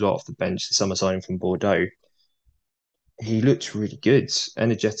Mara as well off the bench, the summer signing from Bordeaux. He looked really good,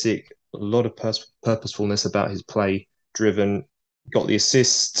 energetic, a lot of purposefulness about his play, driven, got the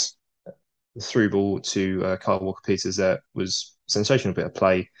assist, the through ball to Kyle Walker Peters there was sensational bit of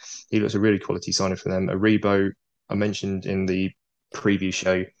play. He looks a really quality signing for them. Aribo, I mentioned in the preview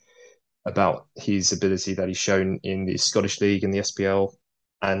show about his ability that he's shown in the Scottish League and the SPL,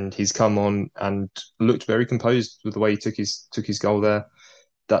 and he's come on and looked very composed with the way he took his goal there.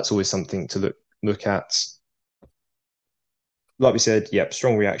 That's always something to look at. Like we said, yep,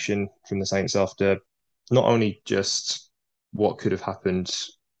 strong reaction from the Saints after not only just what could have happened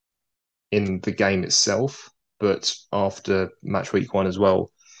in the game itself, but after match week 1 as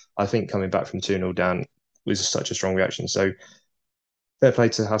well. I think coming back from 2-0 down was such a strong reaction. So fair play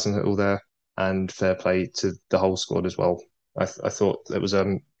to Hasenhüttl there, and fair play to the whole squad as well. I thought it was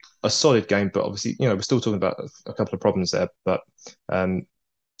a solid game, but obviously, we're still talking about a couple of problems there, but um,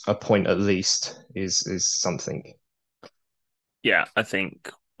 a point at least is something. Yeah, I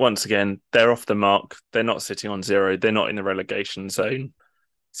think once again, they're off the mark. They're not sitting on 0. They're not in the relegation zone.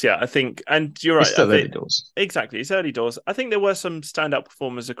 So yeah, I think, and you're It's right. I still early think doors. exactly, it's early doors. I think there were some standout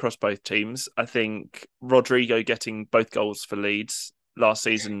performers across both teams. I think Rodrigo getting both goals for Leeds last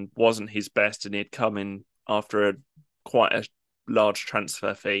season wasn't his best, and he'd come in after quite a large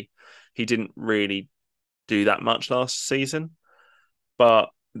transfer fee. He didn't really do that much last season, but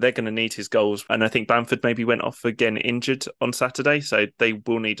they're going to need his goals. And I think Bamford maybe went off again injured on Saturday, so they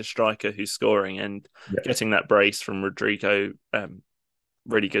will need a striker who's scoring, and Yeah. getting that brace from Rodrigo,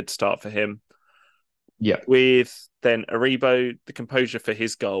 really good start for him. Yeah. With then Aribo, the composure for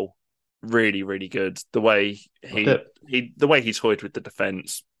his goal, really, really good. The way he toyed with the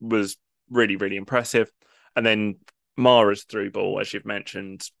defense was really, really impressive. And then Mara's through ball, as you've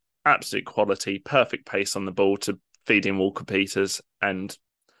mentioned, absolute quality, perfect pace on the ball to feed in Walker Peters, and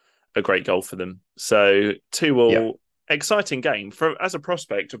a great goal for them. So 2 Yeah. all, exciting game for as a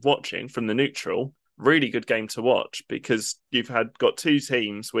prospect of watching from the neutral. Really good game to watch because you've got 2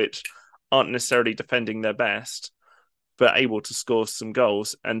 teams which aren't necessarily defending their best, but able to score some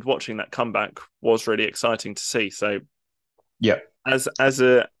goals. And watching that comeback was really exciting to see. So Yeah. as as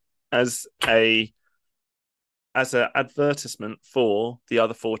a as a as an advertisement for the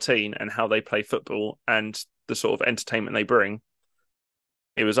other 14 and how they play football and the sort of entertainment they bring,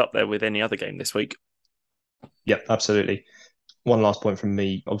 it was up there with any other game this week. Yeah. Absolutely. One last point from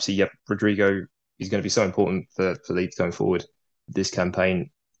me. Obviously, yeah, Rodrigo is going to be so important for Leeds going forward. This campaign,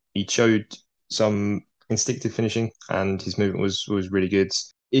 he showed some instinctive finishing, and his movement was really good.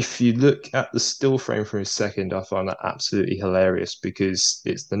 If you look at the still frame from his second, I find that absolutely hilarious because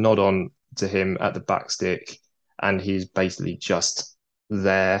it's the nod on to him at the back stick, and he's basically just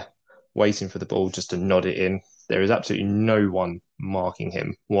there waiting for the ball just to nod it in. There is absolutely no one marking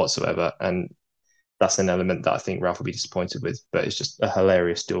him whatsoever, and that's an element that I think Ralph will be disappointed with. But it's just a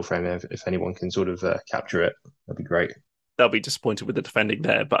hilarious still frame. If anyone can sort of capture it, that'd be great. They'll be disappointed with the defending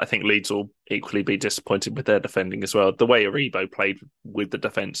there, but I think Leeds will equally be disappointed with their defending as well. The way Aribo played with the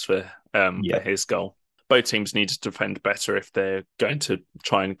defence for Yeah, his goal. Both teams need to defend better if they're going to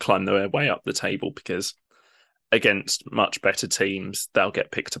try and climb their way up the table, because against much better teams, they'll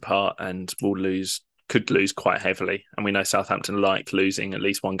get picked apart and could lose quite heavily. And we know Southampton like losing at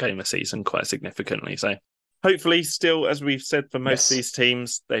least one game a season quite significantly. So hopefully, still, as we've said for most of yes, these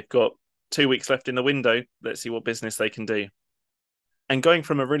teams, they've got 2 weeks left in the window. Let's see what business they can do. And going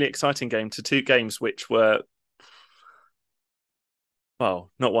from a really exciting game to 2 games which were,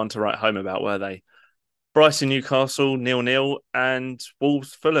 well, not one to write home about, were they? Brighton Newcastle 0-0 and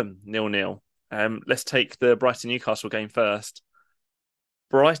Wolves Fulham 0-0. Let's take the Brighton Newcastle game first.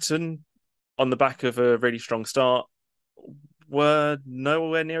 Brighton, on the back of a really strong start, were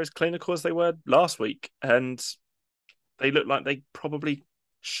nowhere near as clinical as they were last week, and they looked like they probably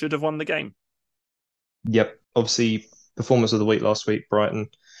should have won the game. Yep. Obviously, performance of the week last week, Brighton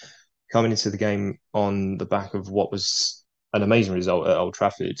coming into the game on the back of what was an amazing result at Old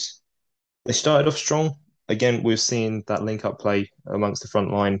Trafford. They started off strong. Again, we've seen that link up play amongst the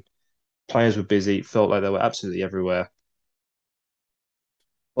front line. Players were busy, felt like they were absolutely everywhere.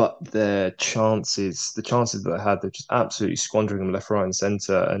 But the chances that they had, they're just absolutely squandering them left, right, and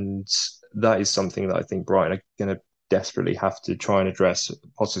centre. And that is something that I think Brighton are going to desperately have to try and address.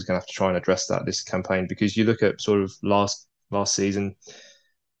 Potter's going to have to try and address that this campaign because you look at sort of last season,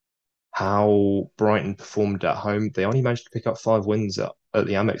 how Brighton performed at home. They only managed to pick up 5 wins at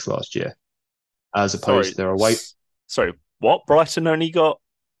the Amex last year, as opposed Sorry, to their away. sorry, what? Brighton only got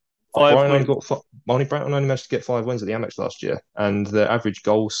five Brighton only wins. got Brighton only managed to get 5 wins at the Amex last year, and their average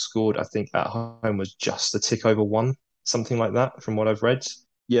goals scored, I think, at home was just a tick over one, something like that, from what I've read.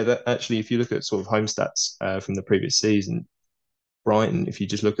 Yeah, that actually, if you look at sort of home stats from the previous season, Brighton, if you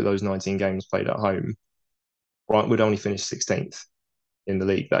just look at those 19 games played at home, Brighton would only finish 16th in the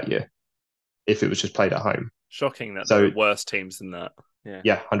league that year if it was just played at home. Shocking that there So are worse teams than that. Yeah.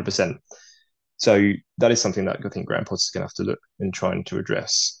 yeah, 100%. So that is something that I think Graham Potter's going to have to look and trying to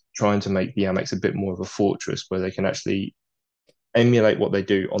address, trying to make the Amex a bit more of a fortress where they can actually emulate what they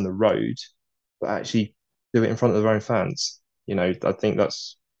do on the road, but actually do it in front of their own fans. I think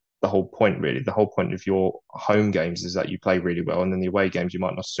that's the whole point, really. The whole point of your home games is that you play really well, and then the away games you might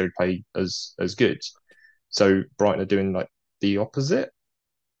not necessarily play as good. So Brighton are doing like the opposite.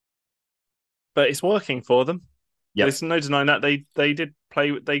 But it's working for them. Yep. There's no denying that they did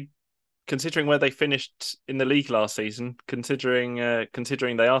play. They considering where they finished in the league last season, considering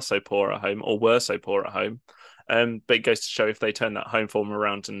they are so poor at home or were so poor at home. But it goes to show if they turn that home form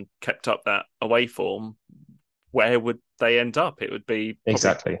around and kept up that away form, where would they end up? It would be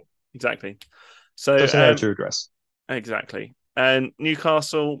probably exactly. So So it's an area to address. exactly. And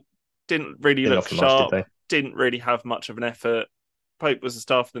Newcastle didn't really Didn't look offer much, did sharp. they? Didn't really have much of an effort. Pope was the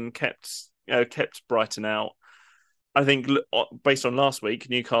star for them. Kept Brighton out. I think based on last week,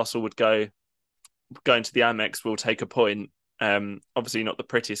 Newcastle would going to the Amex will take a point. Obviously, not the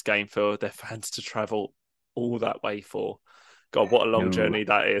prettiest game for their fans to travel all that way for. God, what a long No. journey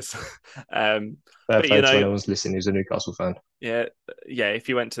that is. Fair But play to anyone's listening who's a Newcastle fan. yeah, yeah. If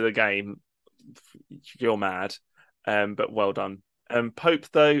you went to the game, you're mad. But well done. Pope,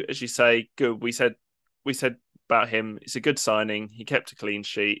 though, as you say, good. We said about him. It's a good signing. He kept a clean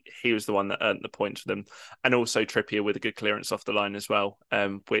sheet. He was the one that earned the point for them, and also Trippier with a good clearance off the line as well, Yeah.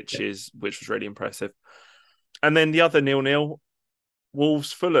 which was really impressive. And then the other 0-0,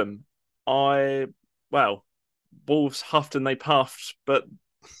 Wolves Fulham. I well, Wolves huffed and they puffed, but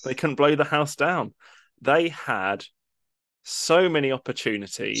they couldn't blow the house down. They had so many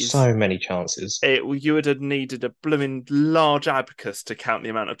opportunities. So many chances. You would have needed a blooming large abacus to count the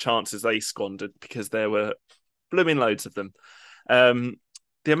amount of chances they squandered because there were blooming loads of them.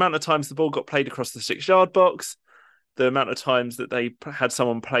 The amount of times the ball got played across the 6 yard box, the amount of times that they had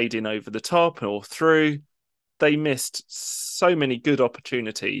someone played in over the top or through, they missed so many good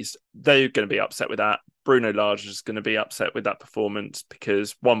opportunities. They're going to be upset with that. Bruno Lage is going to be upset with that performance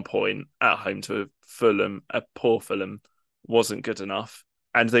because 1 point at home to Fulham, a poor Fulham, wasn't good enough.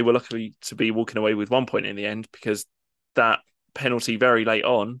 And they were lucky to be walking away with 1 point in the end because that penalty very late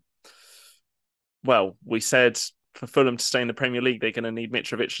on. Well, we said for Fulham to stay in the Premier League, they're going to need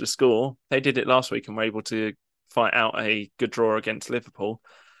Mitrovic to score. They did it last week and were able to fight out a good draw against Liverpool.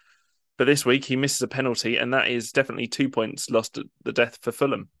 But this week he misses a penalty, and that is definitely 2 points lost at the death for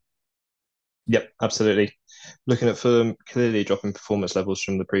Fulham. Yep, absolutely. Looking at Fulham, clearly dropping performance levels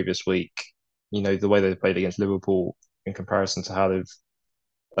from the previous week. The way they played against Liverpool in comparison to how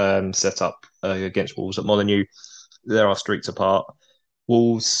they've set up against Wolves at Molineux, there are streaks apart.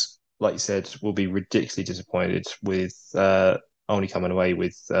 Wolves, like you said, will be ridiculously disappointed with only coming away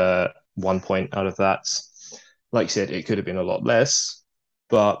with 1 point out of that. Like you said, it could have been a lot less,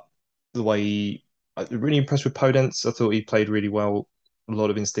 but the way I'm really impressed with Podence. I thought he played really well. A lot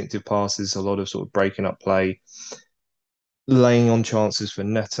of instinctive passes, a lot of sort of breaking up play, laying on chances for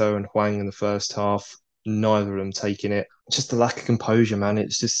Neto and Huang in the first half. Neither of them taking it. Just the lack of composure, man.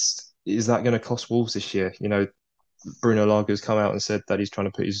 It's just, is that going to cost Wolves this year? Bruno Lage come out and said that he's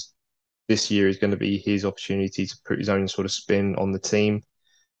trying to put this year is going to be his opportunity to put his own sort of spin on the team.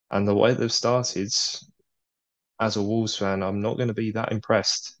 And the way they've started, as a Wolves fan, I'm not going to be that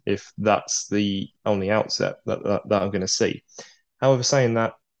impressed if that's the only outset that I'm going to see. However, saying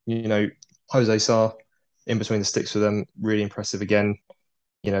that, Jose Sarr in between the sticks for them, really impressive again.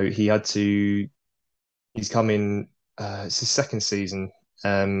 He had to, he's come in it's his second season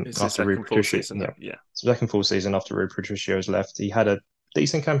It's his after Rui second full Patricio. season. Yeah, Yeah. second full season after Rui Patricio has left. He had a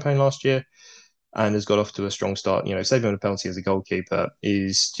decent campaign last year and has got off to a strong start. You know, saving a penalty as a goalkeeper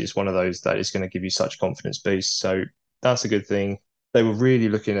is just one of those that is going to give you such confidence boost. So that's a good thing. They were really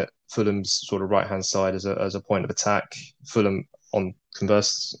looking at Fulham's sort of right hand side as a point of attack. Fulham on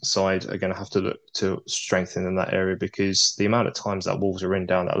converse side are going to have to look to strengthen in that area because the amount of times that Wolves are in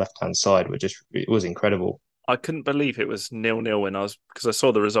down that left hand side were just it was incredible. I couldn't believe it was 0-0 when because I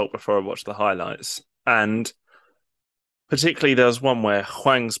saw the result before I watched the highlights. And particularly there was one where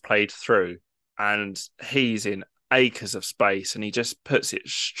Huang's played through and he's in acres of space and he just puts it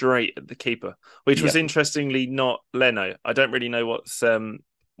straight at the keeper, which was Yeah, interestingly not Leno. I don't really know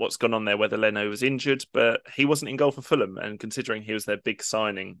what's gone on there, whether Leno was injured, but he wasn't in goal for Fulham. And considering he was their big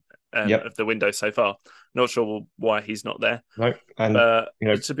signing yep, of the window so far, not sure why he's not there. no, and But you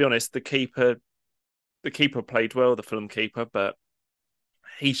know, to be honest, the keeper played well, the Fulham keeper, but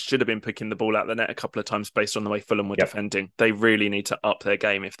he should have been picking the ball out the net a couple of times based on the way Fulham were yep, defending. They really need to up their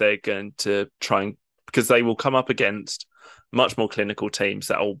game if they're going to try and because they will come up against much more clinical teams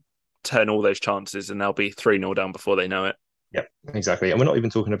that will turn all those chances and they'll be 3-0 down before they know it. yep, exactly. And we're not even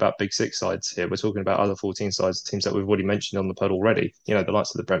talking about big six sides here. We're talking about other 14 sides, teams that we've already mentioned on the pod already. You know, the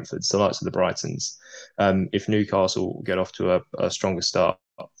likes of the Brentfords, the likes of the Brightons. If Newcastle get off to a stronger start,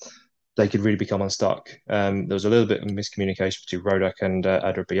 they could really become unstuck. There was a little bit of miscommunication between Rodak and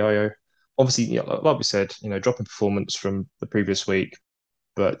Adebayo. Obviously, you know, like we said, you know, dropping performance from the previous week,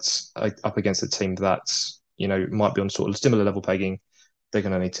 but up against a team that you know might be on sort of similar level pegging, they're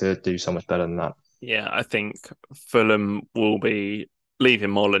going to need to do so much better than that. Yeah, I think Fulham will be leaving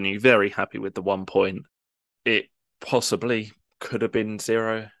Molineux very happy with the 1 point. It possibly could have been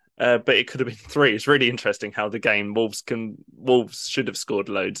zero, but it could have been three. It's really interesting how the game Wolves should have scored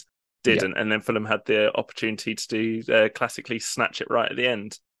loads, Yeah, didn't, and then Fulham had the opportunity to do classically snatch it right at the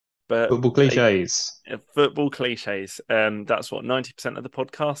end. But football they cliches. football cliches. That's what 90% of the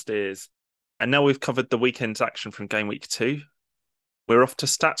podcast is. And now we've covered the weekend's action from game week 2. We're off to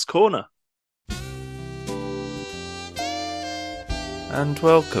Stats Corner. And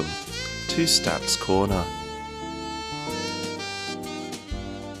welcome to Stats Corner.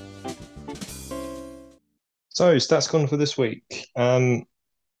 So stats gone for this week.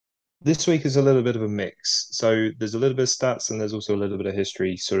 This week is a little bit of a mix. So there's a little bit of stats and there's also a little bit of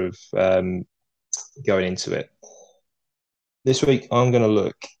history sort of going into it. This week I'm going to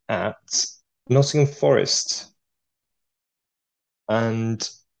look at Nottingham Forest, and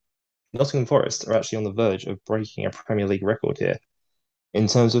Nottingham Forest are actually on the verge of breaking a Premier League record here in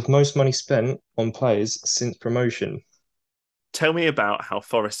terms of most money spent on players since promotion. Tell me about how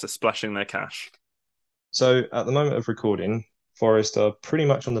Forest are splashing their cash. So at the moment of recording, Forest are pretty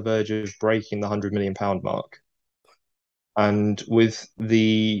much on the verge of breaking the £100 million mark. And with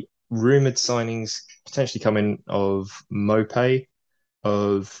the rumoured signings potentially coming of Mopé,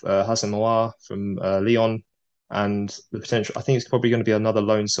 of Hassan Mawar from Lyon, and the potential, I think it's probably going to be another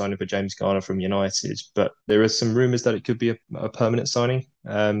loan signing for James Garner from United, but there are some rumours that it could be a permanent signing.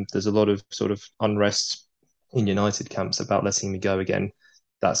 There's a lot of sort of unrest in United camps about letting me go again.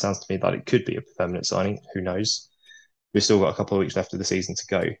 That sounds to me like it could be a permanent signing. Who knows? We've still got a couple of weeks left of the season to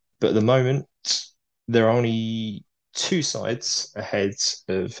go. But at the moment, there are only two sides ahead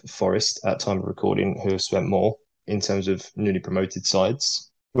of Forest at time of recording who have spent more in terms of newly promoted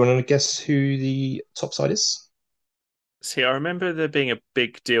sides. You want to guess who the top side is? See, I remember there being a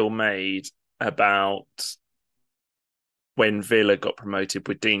big deal made about when Villa got promoted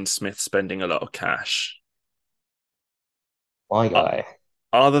with Dean Smith spending a lot of cash. My Uh, guy.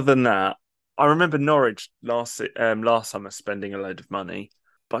 Other than that, I remember Norwich last summer spending a load of money,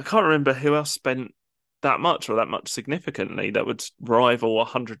 but I can't remember who else spent that much or that much significantly that would rival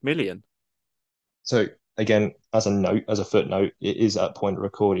 100 million. So again, as a note, as a footnote, it is at point of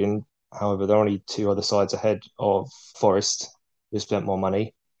recording. However, there are only two other sides ahead of Forest who spent more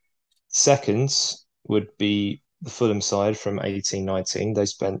money. Seconds would be the Fulham side from 18-19. They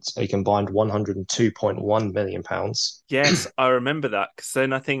spent a combined £102.1 million. Yes, I remember that because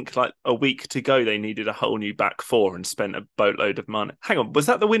then I think like a week to go, they needed a whole new back four and spent a boatload of money. Hang on, was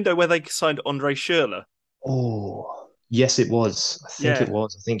that the window where they signed Andre Schürrle? Oh, yes, it was. I think it Yeah.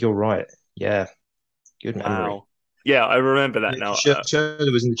 was. I think you're right. Yeah, good memory. Wow. Yeah, I remember that Yeah, now.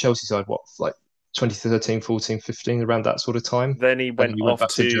 Schürrle was in the Chelsea side, what, like 2013, 14, 15, around that sort of time. Then he And went then he went off back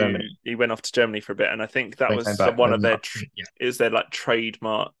to to Germany, he went off to Germany for a bit, and I think that then came was back. one of And their I think, yeah, is their like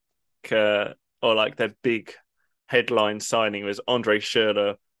trademark or like their big headline signing was Andre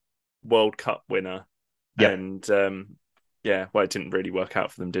Schürrle, World Cup winner, yep. and yeah, well, it didn't really work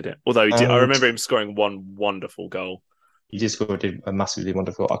out for them, did it? Although I And remember him scoring one wonderful goal. He just scored a massively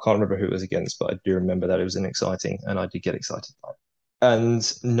wonderful. I can't remember who it was against, but I do remember that it was an exciting, and I did get excited by it.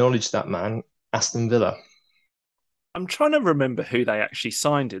 And knowledge that man, Aston Villa. I'm trying to remember who they actually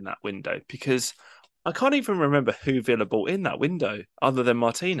signed in that window because I can't even remember who Villa bought in that window other than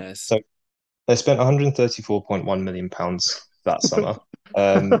Martinez. So they spent 134.1 million pounds that summer.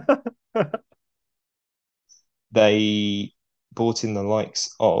 Um, they bought in the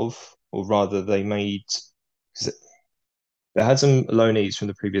likes of, or rather, they made. They had some loanees from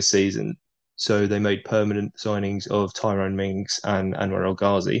the previous season, so they made permanent signings of Tyrone Mings and Anwar El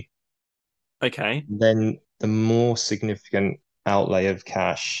Ghazi. Okay. Then the more significant outlay of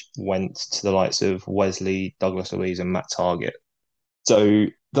cash went to the likes of Wesley, Douglas Luiz, and Matt Targett. So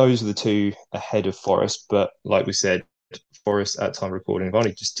those are the two ahead of Forest. But like we said, Forest at time of recording have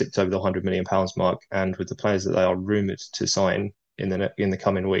only just tipped over the £100 million mark, and with the players that they are rumoured to sign in the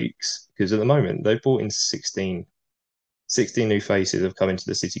coming weeks, because at the moment they've brought in 16 new faces have come into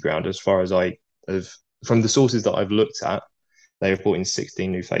the City ground. As far as I have, from the sources that I've looked at, they have brought in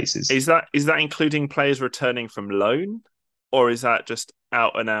 16 new faces. Is that including players returning from loan, or is that just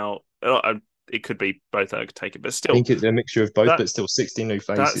out and out? It could be both. I could take it, but I still, think it's a mixture of both, that but still 16 new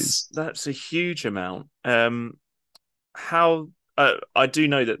that's faces. that's a huge amount. How I do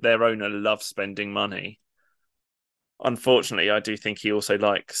know that their owner loves spending money. Unfortunately, I do think he also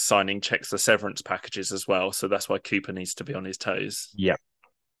likes signing checks for severance packages as well. So that's why Cooper needs to be on his toes. Yeah.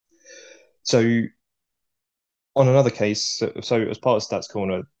 So on another case, so as part of Stats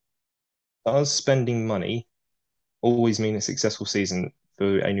Corner, does spending money always mean a successful season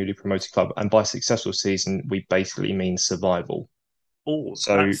for a newly promoted club? And by successful season, we basically mean survival. Oh,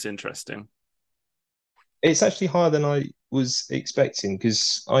 So that's interesting. it's actually higher than I was expecting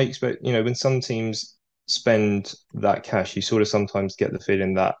because I expect, when some teams spend that cash, you sort of sometimes get the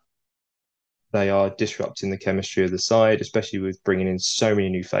feeling that they are disrupting the chemistry of the side, especially with bringing in so many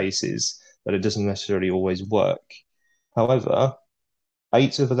new faces that it doesn't necessarily always work. However,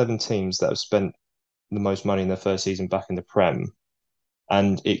 8 of 11 teams that have spent the most money in their first season back in the Prem,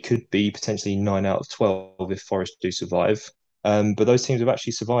 and it could be potentially 9 out of 12 if Forest do survive. But those teams have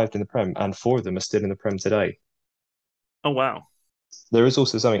actually survived in the Prem, and 4 of them are still in the Prem today. Oh wow. There is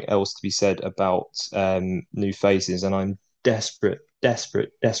also something else to be said about new faces, and I'm desperate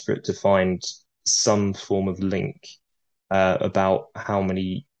to find some form of link about how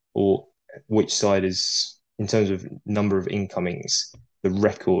many or which side is, in terms of number of incomings, the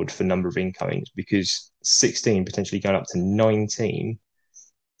record for number of incomings, because 16 potentially going up to 19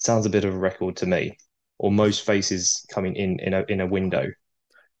 sounds a bit of a record to me, or most faces coming in a window,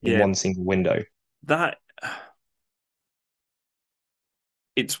 in Yeah, one single window. that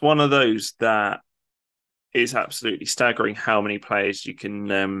it's one of those that is absolutely staggering how many players you can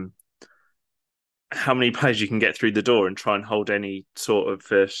get through the door and try and hold any sort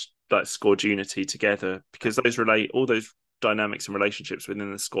of like squad unity together because all those dynamics and relationships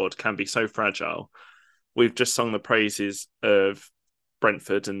within the squad can be so fragile. We've just sung the praises of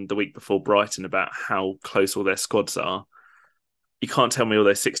Brentford and the week before Brighton about how close all their squads are. You can't tell me all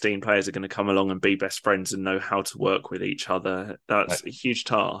those 16 players are going to come along and be best friends and know how to work with each other. That's a huge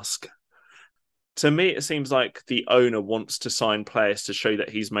task. To me, it seems like the owner wants to sign players to show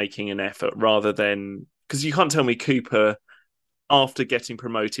that he's making an effort rather than because you can't tell me Cooper, after getting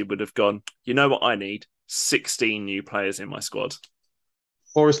promoted, would have gone, you know what I need? 16 new players in my squad.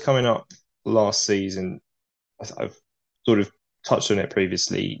 Forest coming up last season, I've sort of touched on it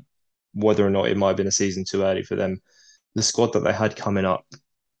previously, whether or not it might have been a season too early for them. The squad that they had coming up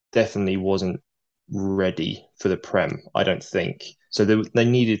definitely wasn't ready for the Prem, I don't think. So they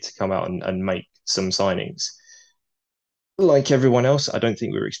needed to come out and make some signings. Like everyone else, I don't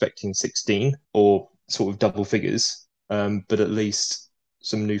think we were expecting 16 or sort of double figures, but at least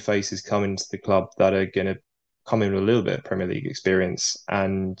some new faces come into the club that are going to come in with a little bit of Premier League experience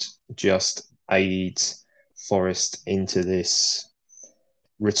and just aid Forest into this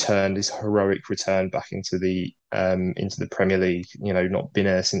heroic return back into the Premier League. Not been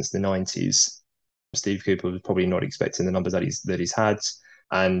there since the 90s. Steve Cooper was probably not expecting the numbers that he's had,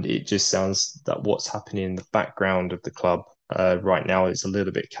 and it just sounds that what's happening in the background of the club right now is a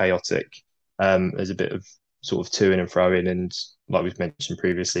little bit chaotic. There's a bit of sort of to in and fro in, and like we've mentioned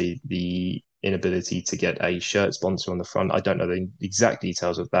previously, the inability to get a shirt sponsor on the front. I don't know the exact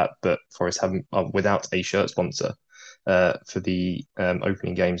details of that, but Forest haven't without a shirt sponsor for the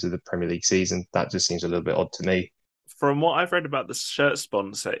opening games of the Premier League season. That just seems a little bit odd to me. From what I've read about the shirt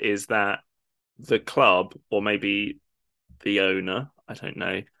sponsor, is that the club or maybe the owner, I don't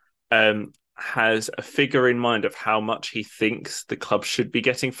know, has a figure in mind of how much he thinks the club should be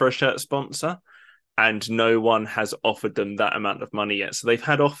getting for a shirt sponsor. and no one has offered them that amount of money yet. So they've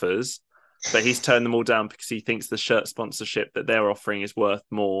had offers, but he's turned them all down because he thinks the shirt sponsorship that they're offering is worth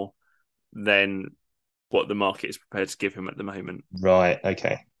more than what the market is prepared to give him at the moment. Right.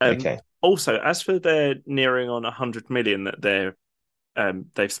 Okay. Okay. Also, as for their nearing on 100 million that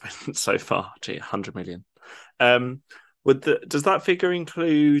they've spent so far, 100 million. Does that figure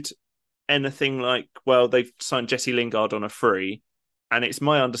include anything like, well, they've signed Jesse Lingard on a free, and it's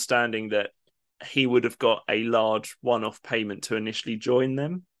my understanding that he would have got a large one-off payment to initially join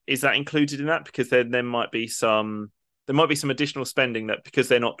them. Is that included in that? Because then there might be some additional spending that, because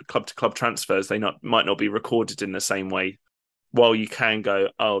they're not club-to-club transfers, might not be recorded in the same way. While you can go,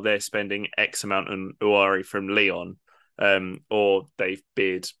 oh, they're spending X amount on Ouari from Lyon, or they've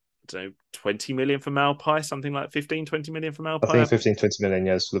bid 20 million for Malpai, something like 15, 20 million for Malpai. I think 15, 20 million,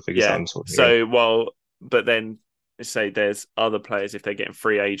 yes, for the figures that I'm talking So, but then say there's other players if they're getting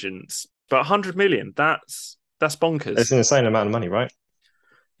free agents. But 100 million, that's bonkers. It's an insane amount of money, right?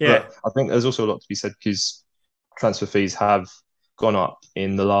 Yeah. But I think there's also a lot to be said because transfer fees have gone up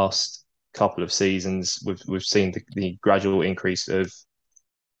in the last couple of seasons. We've seen the gradual increase of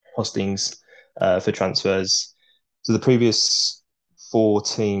costings for transfers. So the previous four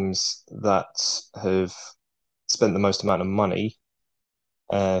teams that have spent the most amount of money,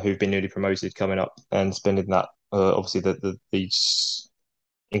 who've been newly promoted, coming up and spending that, obviously these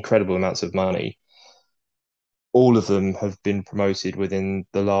incredible amounts of money, all of them have been promoted within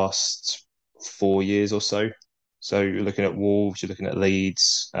the last 4 years or so. So you're looking at Wolves, you're looking at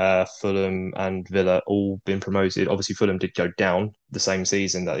Leeds, Fulham, and Villa, all been promoted. Obviously, Fulham did go down the same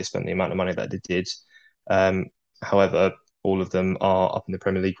season that they spent the amount of money that they did. However, all of them are up in the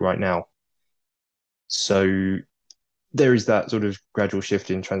Premier League right now. So there is that sort of gradual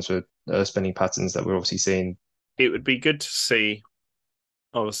shift in transfer spending patterns that we're obviously seeing. It would be good to see,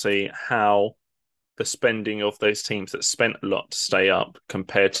 obviously, how the spending of those teams that spent a lot to stay up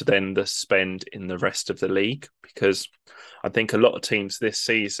compared to then the spend in the rest of the league. Because I think a lot of teams this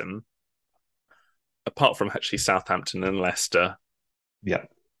season, apart from actually Southampton and Leicester, Yeah,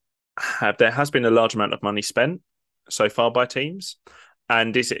 there has been a large amount of money spent so far by teams.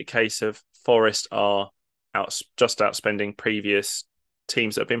 And is it a case of Forest are just outspending previous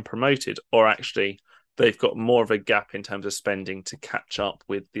teams that have been promoted, or actually they've got more of a gap in terms of spending to catch up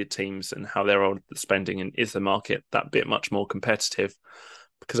with the teams and how they're on the spending, and is the market that bit much more competitive?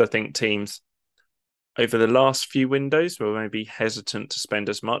 Because I think teams over the last few windows were maybe hesitant to spend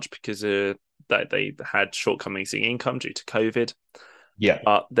as much because that they had shortcomings in income due to COVID. yeah.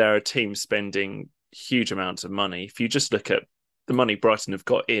 But there are teams spending huge amounts of money. If you just look at the money Brighton have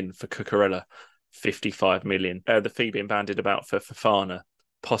got in for Cucurella, 55 million. The fee being banded about for Fofana,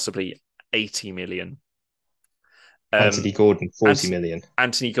 possibly 80 million. Anthony Gordon, 40 million.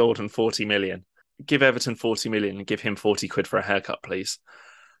 Anthony Gordon, 40 million. Give Everton 40 million and give him 40 quid for a haircut, please.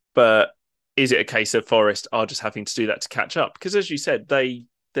 But is it a case of Forest are just having to do that to catch up? Because as you said,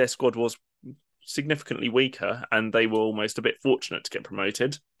 their squad was significantly weaker and they were almost a bit fortunate to get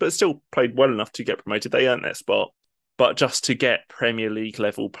promoted, but still played well enough to get promoted. They earned their spot. But just to get Premier League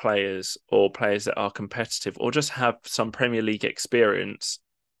level players or players that are competitive or just have some Premier League experience,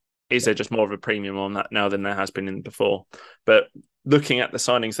 is there just more of a premium on that now than there has been in before? But looking at the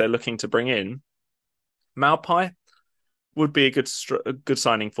signings they're looking to bring in, Malpai would be a good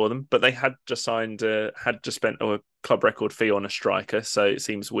signing for them, but they had just spent a club record fee on a striker, so it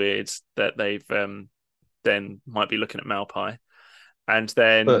seems weird that they've then might be looking at Malpai. And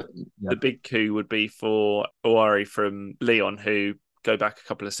then the big coup would be for Ouari from Lyon, who, go back a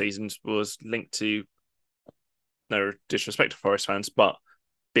couple of seasons, was linked to, no disrespect to Forest fans, but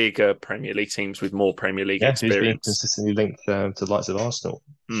bigger Premier League teams with more Premier League experience. Who's been consistently linked to the likes of Arsenal.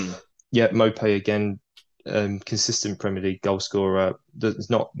 Yeah, Maupay again, consistent Premier League goal scorer. There's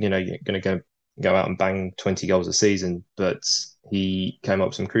not, going to go out and bang 20 goals a season, but he came up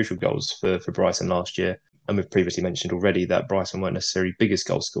with some crucial goals for Brighton last year. And we've previously mentioned already that Brighton weren't necessarily biggest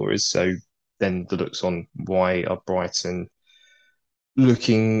goal scorers. So then the looks on, why are Brighton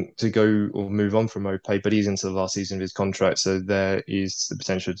looking to go or move on from Maupay? But he's into the last season of his contract, so there is the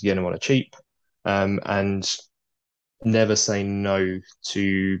potential to get him on a cheap. And never say no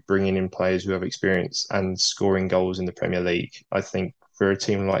to bringing in players who have experience and scoring goals in the Premier League. I think for a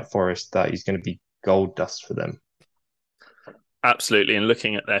team like Forest, that is going to be gold dust for them. Absolutely. And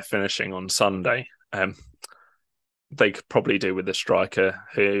looking at their finishing on Sunday, they could probably do with a striker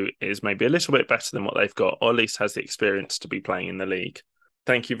who is maybe a little bit better than what they've got, or at least has the experience to be playing in the league.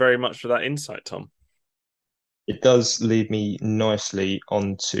 Thank you very much for that insight, Tom. It does lead me nicely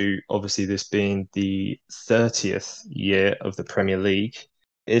onto, obviously, this being the 30th year of the Premier League.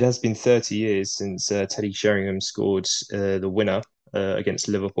 it has been 30 years since Teddy Sheringham scored the winner against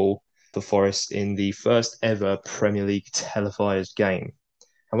Liverpool for Forest in the first ever Premier League televised game.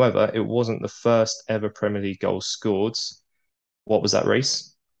 However, it wasn't the first ever Premier League goal scored. What was that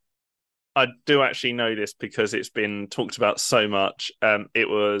race? I do actually know this because it's been talked about so much. It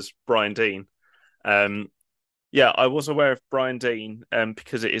was Brian Deane. Um, yeah, I was aware of Brian Deane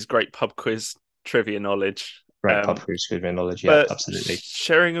because it is great pub quiz trivia knowledge. Right, pub quiz, good knowledge. Yeah, But absolutely.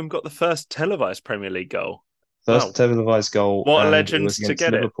 Sheringham got the first televised Premier League goal. First Wow, televised goal, what a and it legend was to against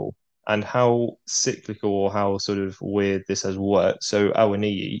get it. Liverpool. And how cyclical or how sort of weird this has worked. So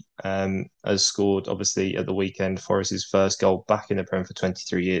Awoniyi has scored, obviously, at the weekend, Forest's first goal back in the Prem for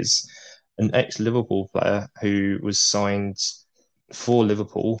 23 years. An ex-Liverpool player who was signed for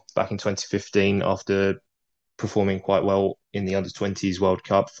Liverpool back in 2015 after performing quite well in the under-20s World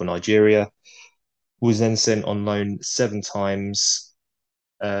Cup for Nigeria, was then sent on loan 7 times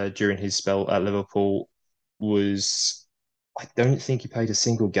during his spell at Liverpool. I don't think he played a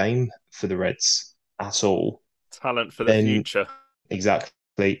single game for the Reds at all. Talent for the Then future.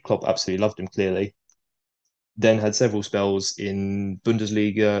 exactly, Klopp absolutely loved him clearly. Then had several spells in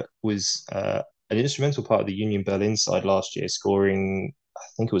Bundesliga, was an instrumental part of the Union Berlin side last year, scoring I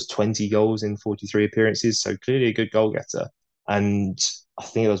think it was 20 goals in 43 appearances. So clearly a good goal getter. And I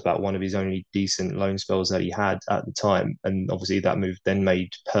think it was about one of his only decent loan spells that he had at the time. And obviously that move then made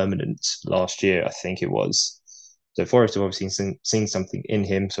permanent last year, I think it was. So Forest have obviously seen something in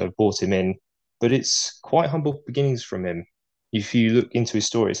him, so I've brought him in. But it's quite humble beginnings from him. If you look into his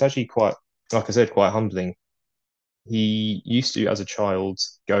story, it's actually quite, like I said, quite humbling. He used to, as a child,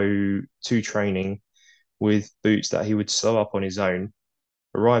 go to training with boots that he would sew up on his own,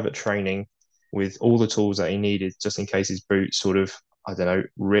 arrive at training with all the tools that he needed just in case his boots sort of, I don't know,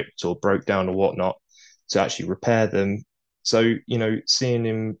 ripped or broke down or whatnot to actually repair them. So, seeing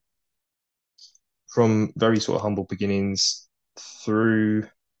him from very sort of humble beginnings through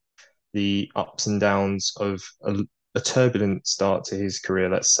the ups and downs of a turbulent start to his career,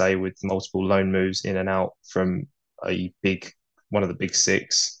 let's say, with multiple loan moves in and out from one of the big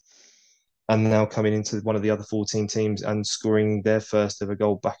six, and now coming into one of the other 14 teams and scoring their first ever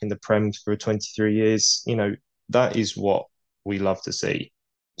goal back in the Prem for 23 years. That is what we love to see.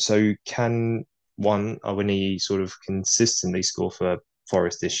 So can one Awoniyi sort of consistently score for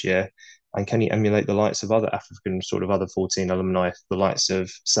Forest this year? And can he emulate the likes of other African sort of other 14 alumni, the likes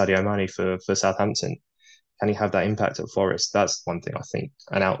of Sadio Mane for Southampton? Can he have that impact at Forest? That's one thing I think.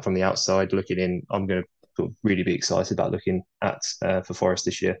 And out from the outside looking in, I'm going to really be excited about looking at for Forest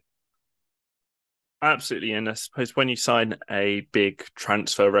this year. Absolutely. And I suppose when you sign a big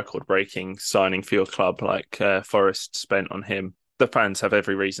transfer record breaking signing for your club like Forest spent on him, the fans have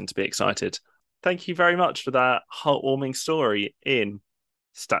every reason to be excited. Thank you very much for that heartwarming story in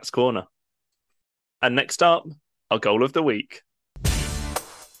Stats Corner. And next up, our goal of the week.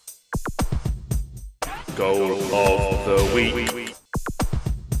 Goal of the week.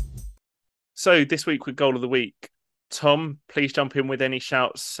 So this week with goal of the week, Tom, please jump in with any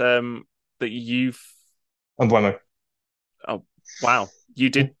shouts that you've. And Bueno. Oh, wow. You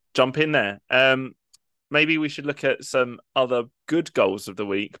did jump in there. Maybe we should look at some other good goals of the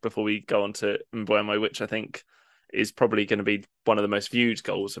week before we go on to Mbeumo, which I think is probably going to be one of the most viewed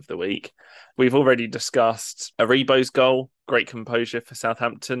goals of the week. We've already discussed Aribo's goal, great composure for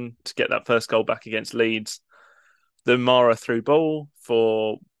Southampton to get that first goal back against Leeds. The Mara through ball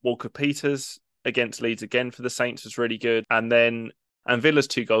for Walker Peters against Leeds again for the Saints was really good. And Villa's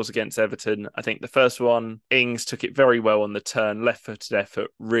 2 goals against Everton. I think the first one, Ings took it very well on the turn, left-footed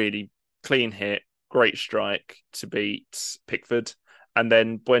effort, really clean hit, great strike to beat Pickford. And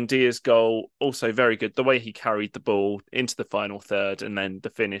then Buendia's goal, also very good. The way he carried the ball into the final third, and then the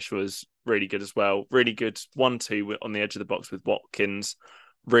finish was really good as well. Really good 1-2 on the edge of the box with Watkins.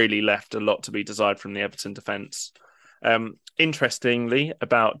 Really left a lot to be desired from the Everton defence. Interestingly,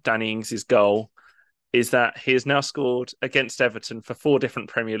 about Danny Ings' goal is that he has now scored against Everton for 4 different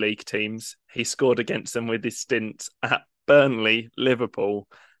Premier League teams. He scored against them with his stint at Burnley, Liverpool,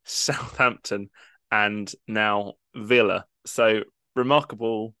 Southampton, and now Villa. So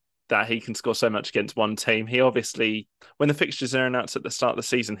remarkable that he can score so much against one team. He obviously, when the fixtures are announced at the start of the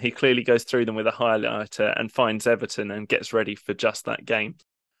season, he clearly goes through them with a highlighter and finds Everton and gets ready for just that game.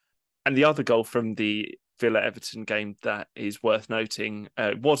 And the other goal from the Villa-Everton game that is worth noting,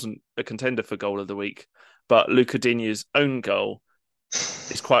 wasn't a contender for goal of the week, but Luca Digne's own goal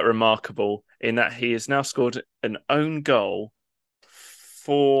is quite remarkable in that he has now scored an own goal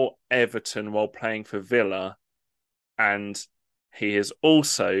for Everton while playing for Villa, and he has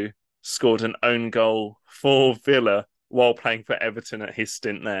also scored an own goal for Villa while playing for Everton at his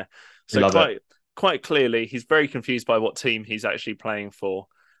stint there. So Love it. quite clearly, he's very confused by what team he's actually playing for.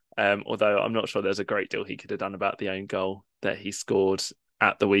 Although I'm not sure there's a great deal he could have done about the own goal that he scored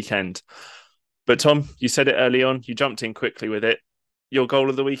at the weekend. But Tom, you said it early on. You jumped in quickly with it. Your goal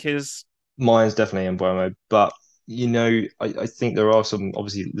of the week is? Mine's definitely Embuemo, but I think there are some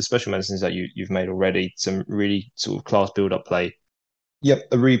obviously the special mentions that you've made already, some really sort of class build-up play.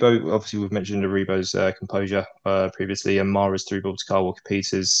 Yep, Aribo, obviously we've mentioned Aribo's composure previously, and Mara's through ball to Kyle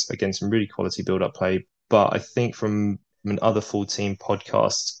Walker-Peters, again, some really quality build-up play. But I think from an other full team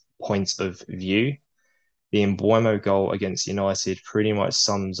podcast point of view, the Embuemo goal against United pretty much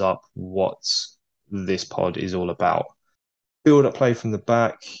sums up what this pod is all about. Build up play from the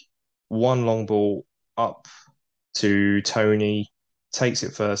back, one long ball up to Tony, takes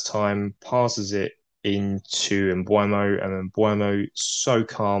it first time, passes it into Embuemo, and Embuemo so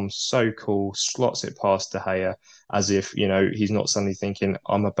calm, so cool, slots it past De Gea as if, he's not suddenly thinking,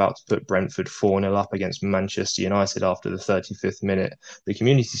 I'm about to put Brentford 4-0 up against Manchester United after the 35th minute. The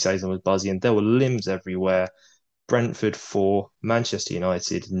community stadium was buzzy and there were limbs everywhere. Brentford 4, Manchester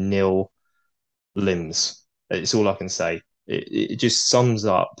United nil, limbs. It's all I can say. It just sums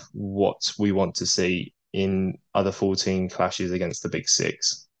up what we want to see in other 14 clashes against the Big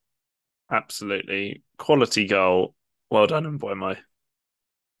Six. Absolutely. Quality goal. Well done, Embuemo.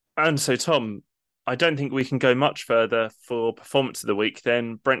 And so, Tom, I don't think we can go much further for performance of the week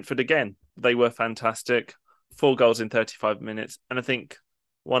than Brentford again. They were fantastic. 4 goals in 35 minutes. And I think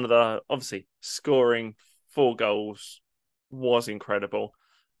one of the, obviously, scoring 4 goals was incredible.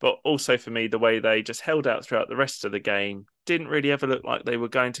 But also for me, the way they just held out throughout the rest of the game, didn't really ever look like they were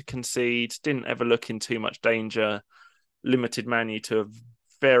going to concede, didn't ever look in too much danger, limited Man U to a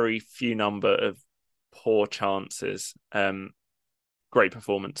very few number of poor chances. Great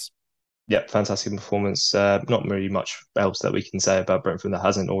performance. Yeah, fantastic performance. Not really much else that we can say about Brentford that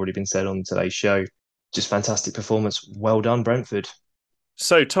hasn't already been said on today's show. Just fantastic performance. Well done, Brentford.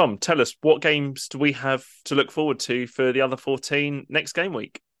 So, Tom, tell us, what games do we have to look forward to for the other 14 next game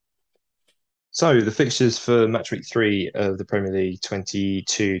week? So, the fixtures for match week 3 of the Premier League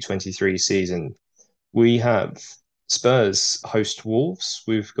 22-23 season. We have Spurs host Wolves.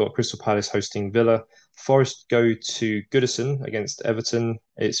 We've got Crystal Palace hosting Villa. Forest go to Goodison against Everton.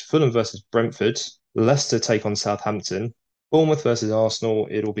 It's Fulham versus Brentford. Leicester take on Southampton. Bournemouth versus Arsenal.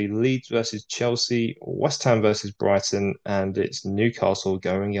 It'll be Leeds versus Chelsea. West Ham versus Brighton. And it's Newcastle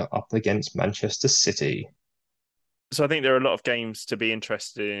going up against Manchester City. So I think there are a lot of games to be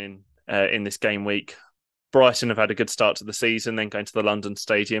interested in this game week. Brighton have had a good start to the season, then going to the London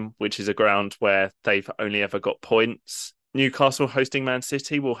Stadium, which is a ground where they've only ever got points. Newcastle hosting Man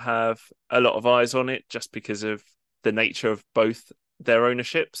City will have a lot of eyes on it just because of the nature of both their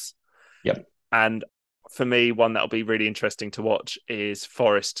ownerships. Yep. And for me, one that'll be really interesting to watch is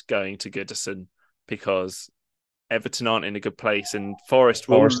Forest going to Goodison, because Everton aren't in a good place, and Forest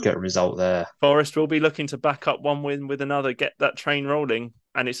get a result there. Forest will be looking to back up one win with another, get that train rolling,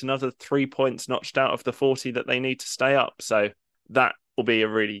 and it's another 3 points notched out of the 40 that they need to stay up. So that will be a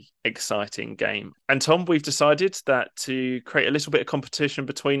really exciting game. And Tom, we've decided that to create a little bit of competition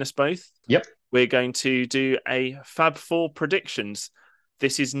between us both, Yep, we're going to do a Fab Four predictions.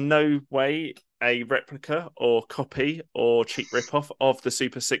 This is no way a replica or copy or cheap ripoff of the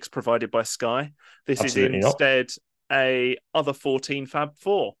Super Six provided by Sky. This absolutely is instead a other 14 Fab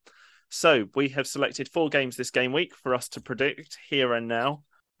Four. So we have selected 4 games this game week for us to predict here and now.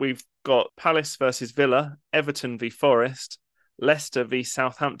 We've got Palace versus Villa, Everton v Forest, Leicester v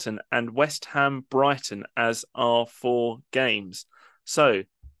Southampton, and West Ham Brighton as our 4 games. So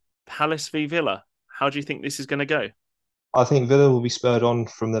Palace v Villa, how do you think this is going to go? I think Villa will be spurred on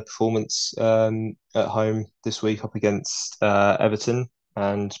from their performance at home this week up against Everton,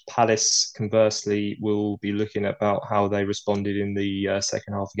 and Palace, conversely, will be looking about how they responded in the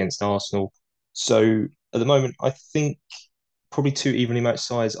second half against Arsenal. So at the moment, I think probably 2 evenly matched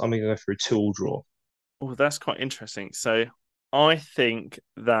sides. I'm going to go for a 2-2 draw. Oh, that's quite interesting. So I think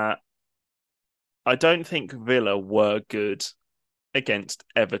that I don't think Villa were good against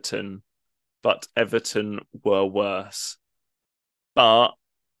Everton, but Everton were worse. But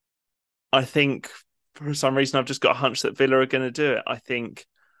I think for some reason I've just got a hunch that Villa are going to do it. I think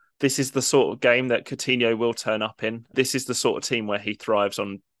this is the sort of game that Coutinho will turn up in. This is the sort of team where he thrives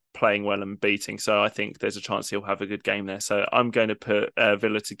on playing well and beating. So I think there's a chance he'll have a good game there. So I'm going to put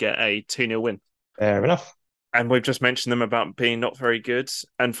Villa to get a 2-0 win. Fair enough. And we've just mentioned them about being not very good,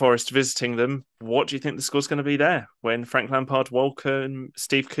 and Forest visiting them. What do you think the score's going to be there when Frank Lampard welcome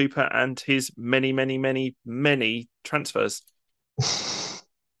Steve Cooper and his many, many, many, many transfers?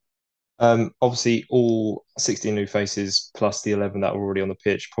 Obviously, all 16 new faces plus the 11 that are already on the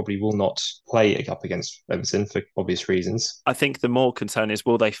pitch probably will not play up against Everton for obvious reasons. I think the more concern is,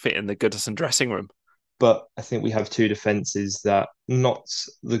 will they fit in the Goodison dressing room? But I think we have two defences that not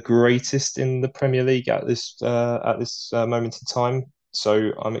the greatest in the Premier League at this moment in time.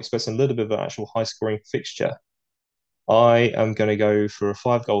 So I'm expecting a little bit of an actual high scoring fixture. I am going to go for a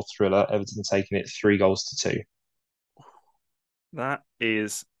 5 goal thriller. Everton taking it 3 goals to two. That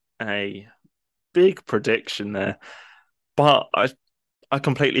is a big prediction there. But I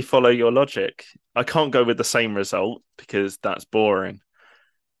completely follow your logic. I can't go with the same result because that's boring.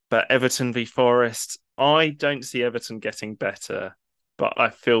 But Everton v Forest, I don't see Everton getting better, but I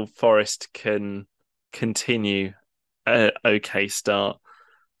feel Forest can continue a okay start.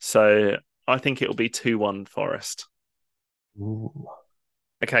 So I think it'll be 2-1 Forest. Ooh.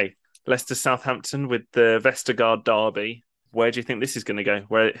 Okay, Leicester Southampton with the Vestergaard derby. Where do you think this is going to go?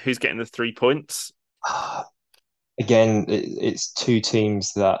 Who's getting the 3 points? Again, it's two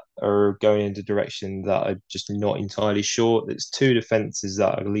teams that are going in a direction that are just not entirely sure. It's two defenses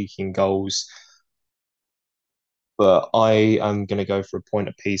that are leaking goals, but I am going to go for a point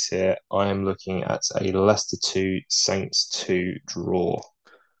apiece here. I am looking at a Leicester 2, Saints 2 draw.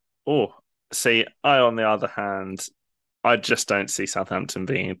 Oh, see, I on the other hand, I just don't see Southampton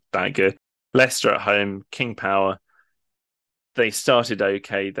being that good. Leicester at home, King Power. They started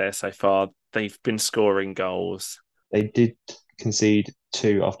okay there so far. They've been scoring goals. They did concede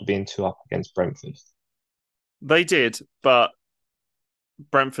two after being two up against Brentford. They did, but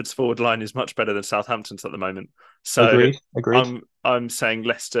Brentford's forward line is much better than Southampton's at the moment. So Agreed, agreed. I'm saying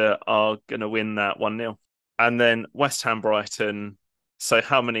Leicester are going to win that 1-0. And then West Ham Brighton. So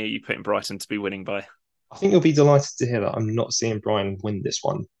how many are you putting Brighton to be winning by? I think you'll be delighted to hear that I'm not seeing Brian win this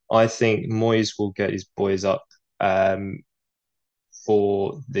one. I think Moyes will get his boys up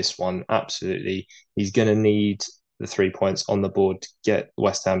for this one. Absolutely. He's going to need the 3 points on the board to get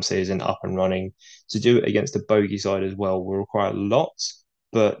West Ham season up and running. To do it against a bogey side as well will require a lot,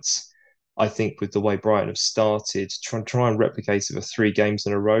 but I think with the way Brighton have started, try and replicate it for 3 games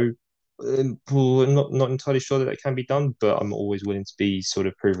in a row. I'm not entirely sure that it can be done, but I'm always willing to be sort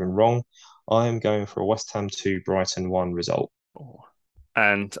of proven wrong. I am going for a West Ham 2, Brighton 1 result. Oh.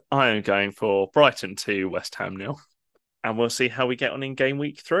 And I am going for Brighton 2, West Ham 0. And we'll see how we get on in game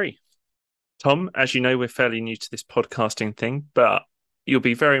week 3. Tom, as you know, we're fairly new to this podcasting thing, but you'll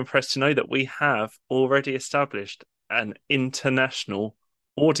be very impressed to know that we have already established an international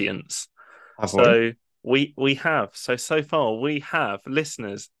audience. Have we? So we have. So far we have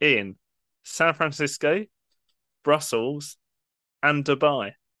listeners in San Francisco, Brussels, and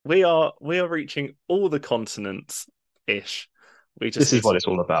Dubai. We are reaching all the continents ish. We just This is need what to it's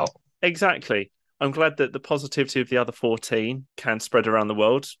all about. exactly. I'm glad that the positivity of the other 14 can spread around the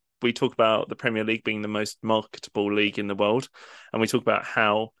world. We talk about the Premier League being the most marketable league in the world, and we talk about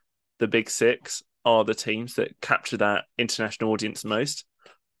how the big six are the teams that capture that international audience most.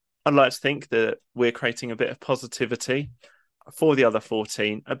 I'd like to think that we're creating a bit of positivity for the other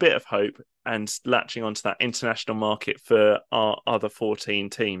 14, a bit of hope, and latching onto that international market for our other 14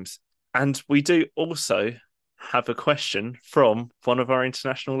 teams. And we do also have a question from one of our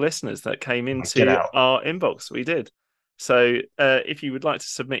international listeners that came Get into out. our inbox. We did. So if you would like to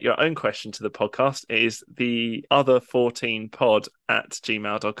submit your own question to the podcast, it is the other14pod at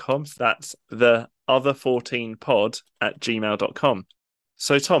gmail.com. That's the other14pod at gmail.com.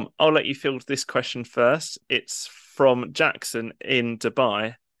 So, Tom, I'll let you field this question first. It's from Jackson in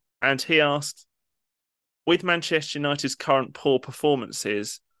Dubai. And he asked, with Manchester United's current poor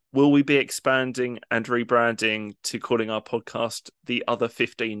performances, will we be expanding and rebranding to calling our podcast the Other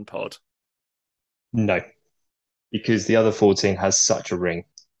 15 Pod? No, because the other 14 has such a ring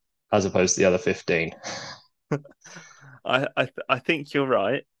as opposed to the other 15. I think you're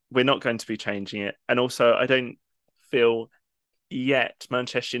right. We're not going to be changing it. And also, I don't feel yet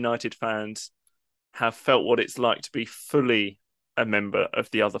Manchester United fans have felt what it's like to be fully a member of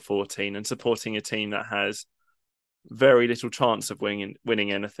the other 14 and supporting a team that has very little chance of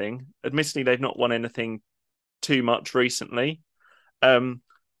winning anything. Admittedly, they've not won anything too much recently,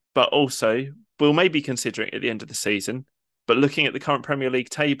 but also we'll maybe consider it at the end of the season. But looking at the current Premier League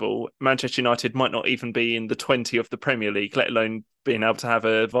table, Manchester United might not even be in the 20 of the Premier League, let alone being able to have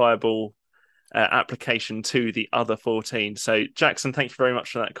a viable application to the other 14. So, Jackson, thank you very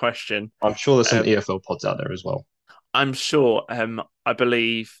much for that question. I'm sure there's some EFL pods out there as well. I'm sure. I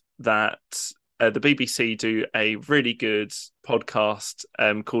believe that the BBC do a really good podcast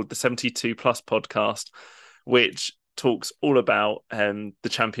called the 72 Plus Podcast, which talks all about the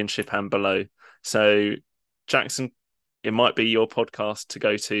Championship and below. So, Jackson, it might be your podcast to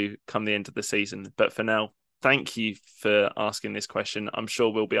go to come the end of the season. But for now, thank you for asking this question. I'm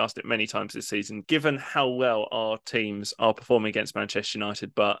sure we'll be asked it many times this season, given how well our teams are performing against Manchester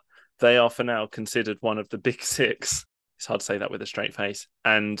United, but they are for now considered one of the big six. It's hard to say that with a straight face.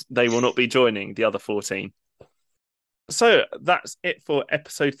 And they will not be joining the other 14. So that's it for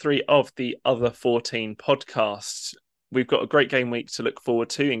episode 3 of the Other 14 podcast. We've got a great game week to look forward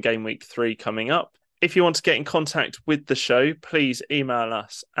to in game week 3 coming up. If you want to get in contact with the show, please email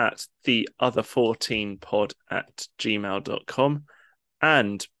us at theother14pod@gmail.com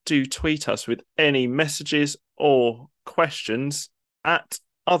and do tweet us with any messages or questions at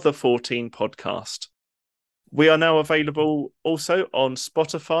Other14podcast. We are now available also on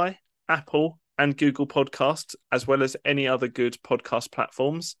Spotify, Apple, and Google Podcasts, as well as any other good podcast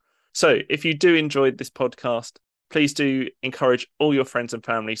platforms. So if you do enjoy this podcast, please do encourage all your friends and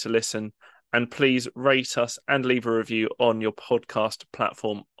family to listen, and please rate us and leave a review on your podcast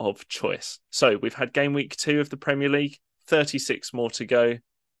platform of choice. So we've had game week 2 of the Premier League, 36 more to go.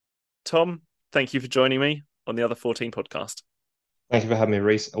 Tom, thank you for joining me on the Other 14 podcast. Thank you for having me,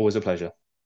 Reese. Always a pleasure.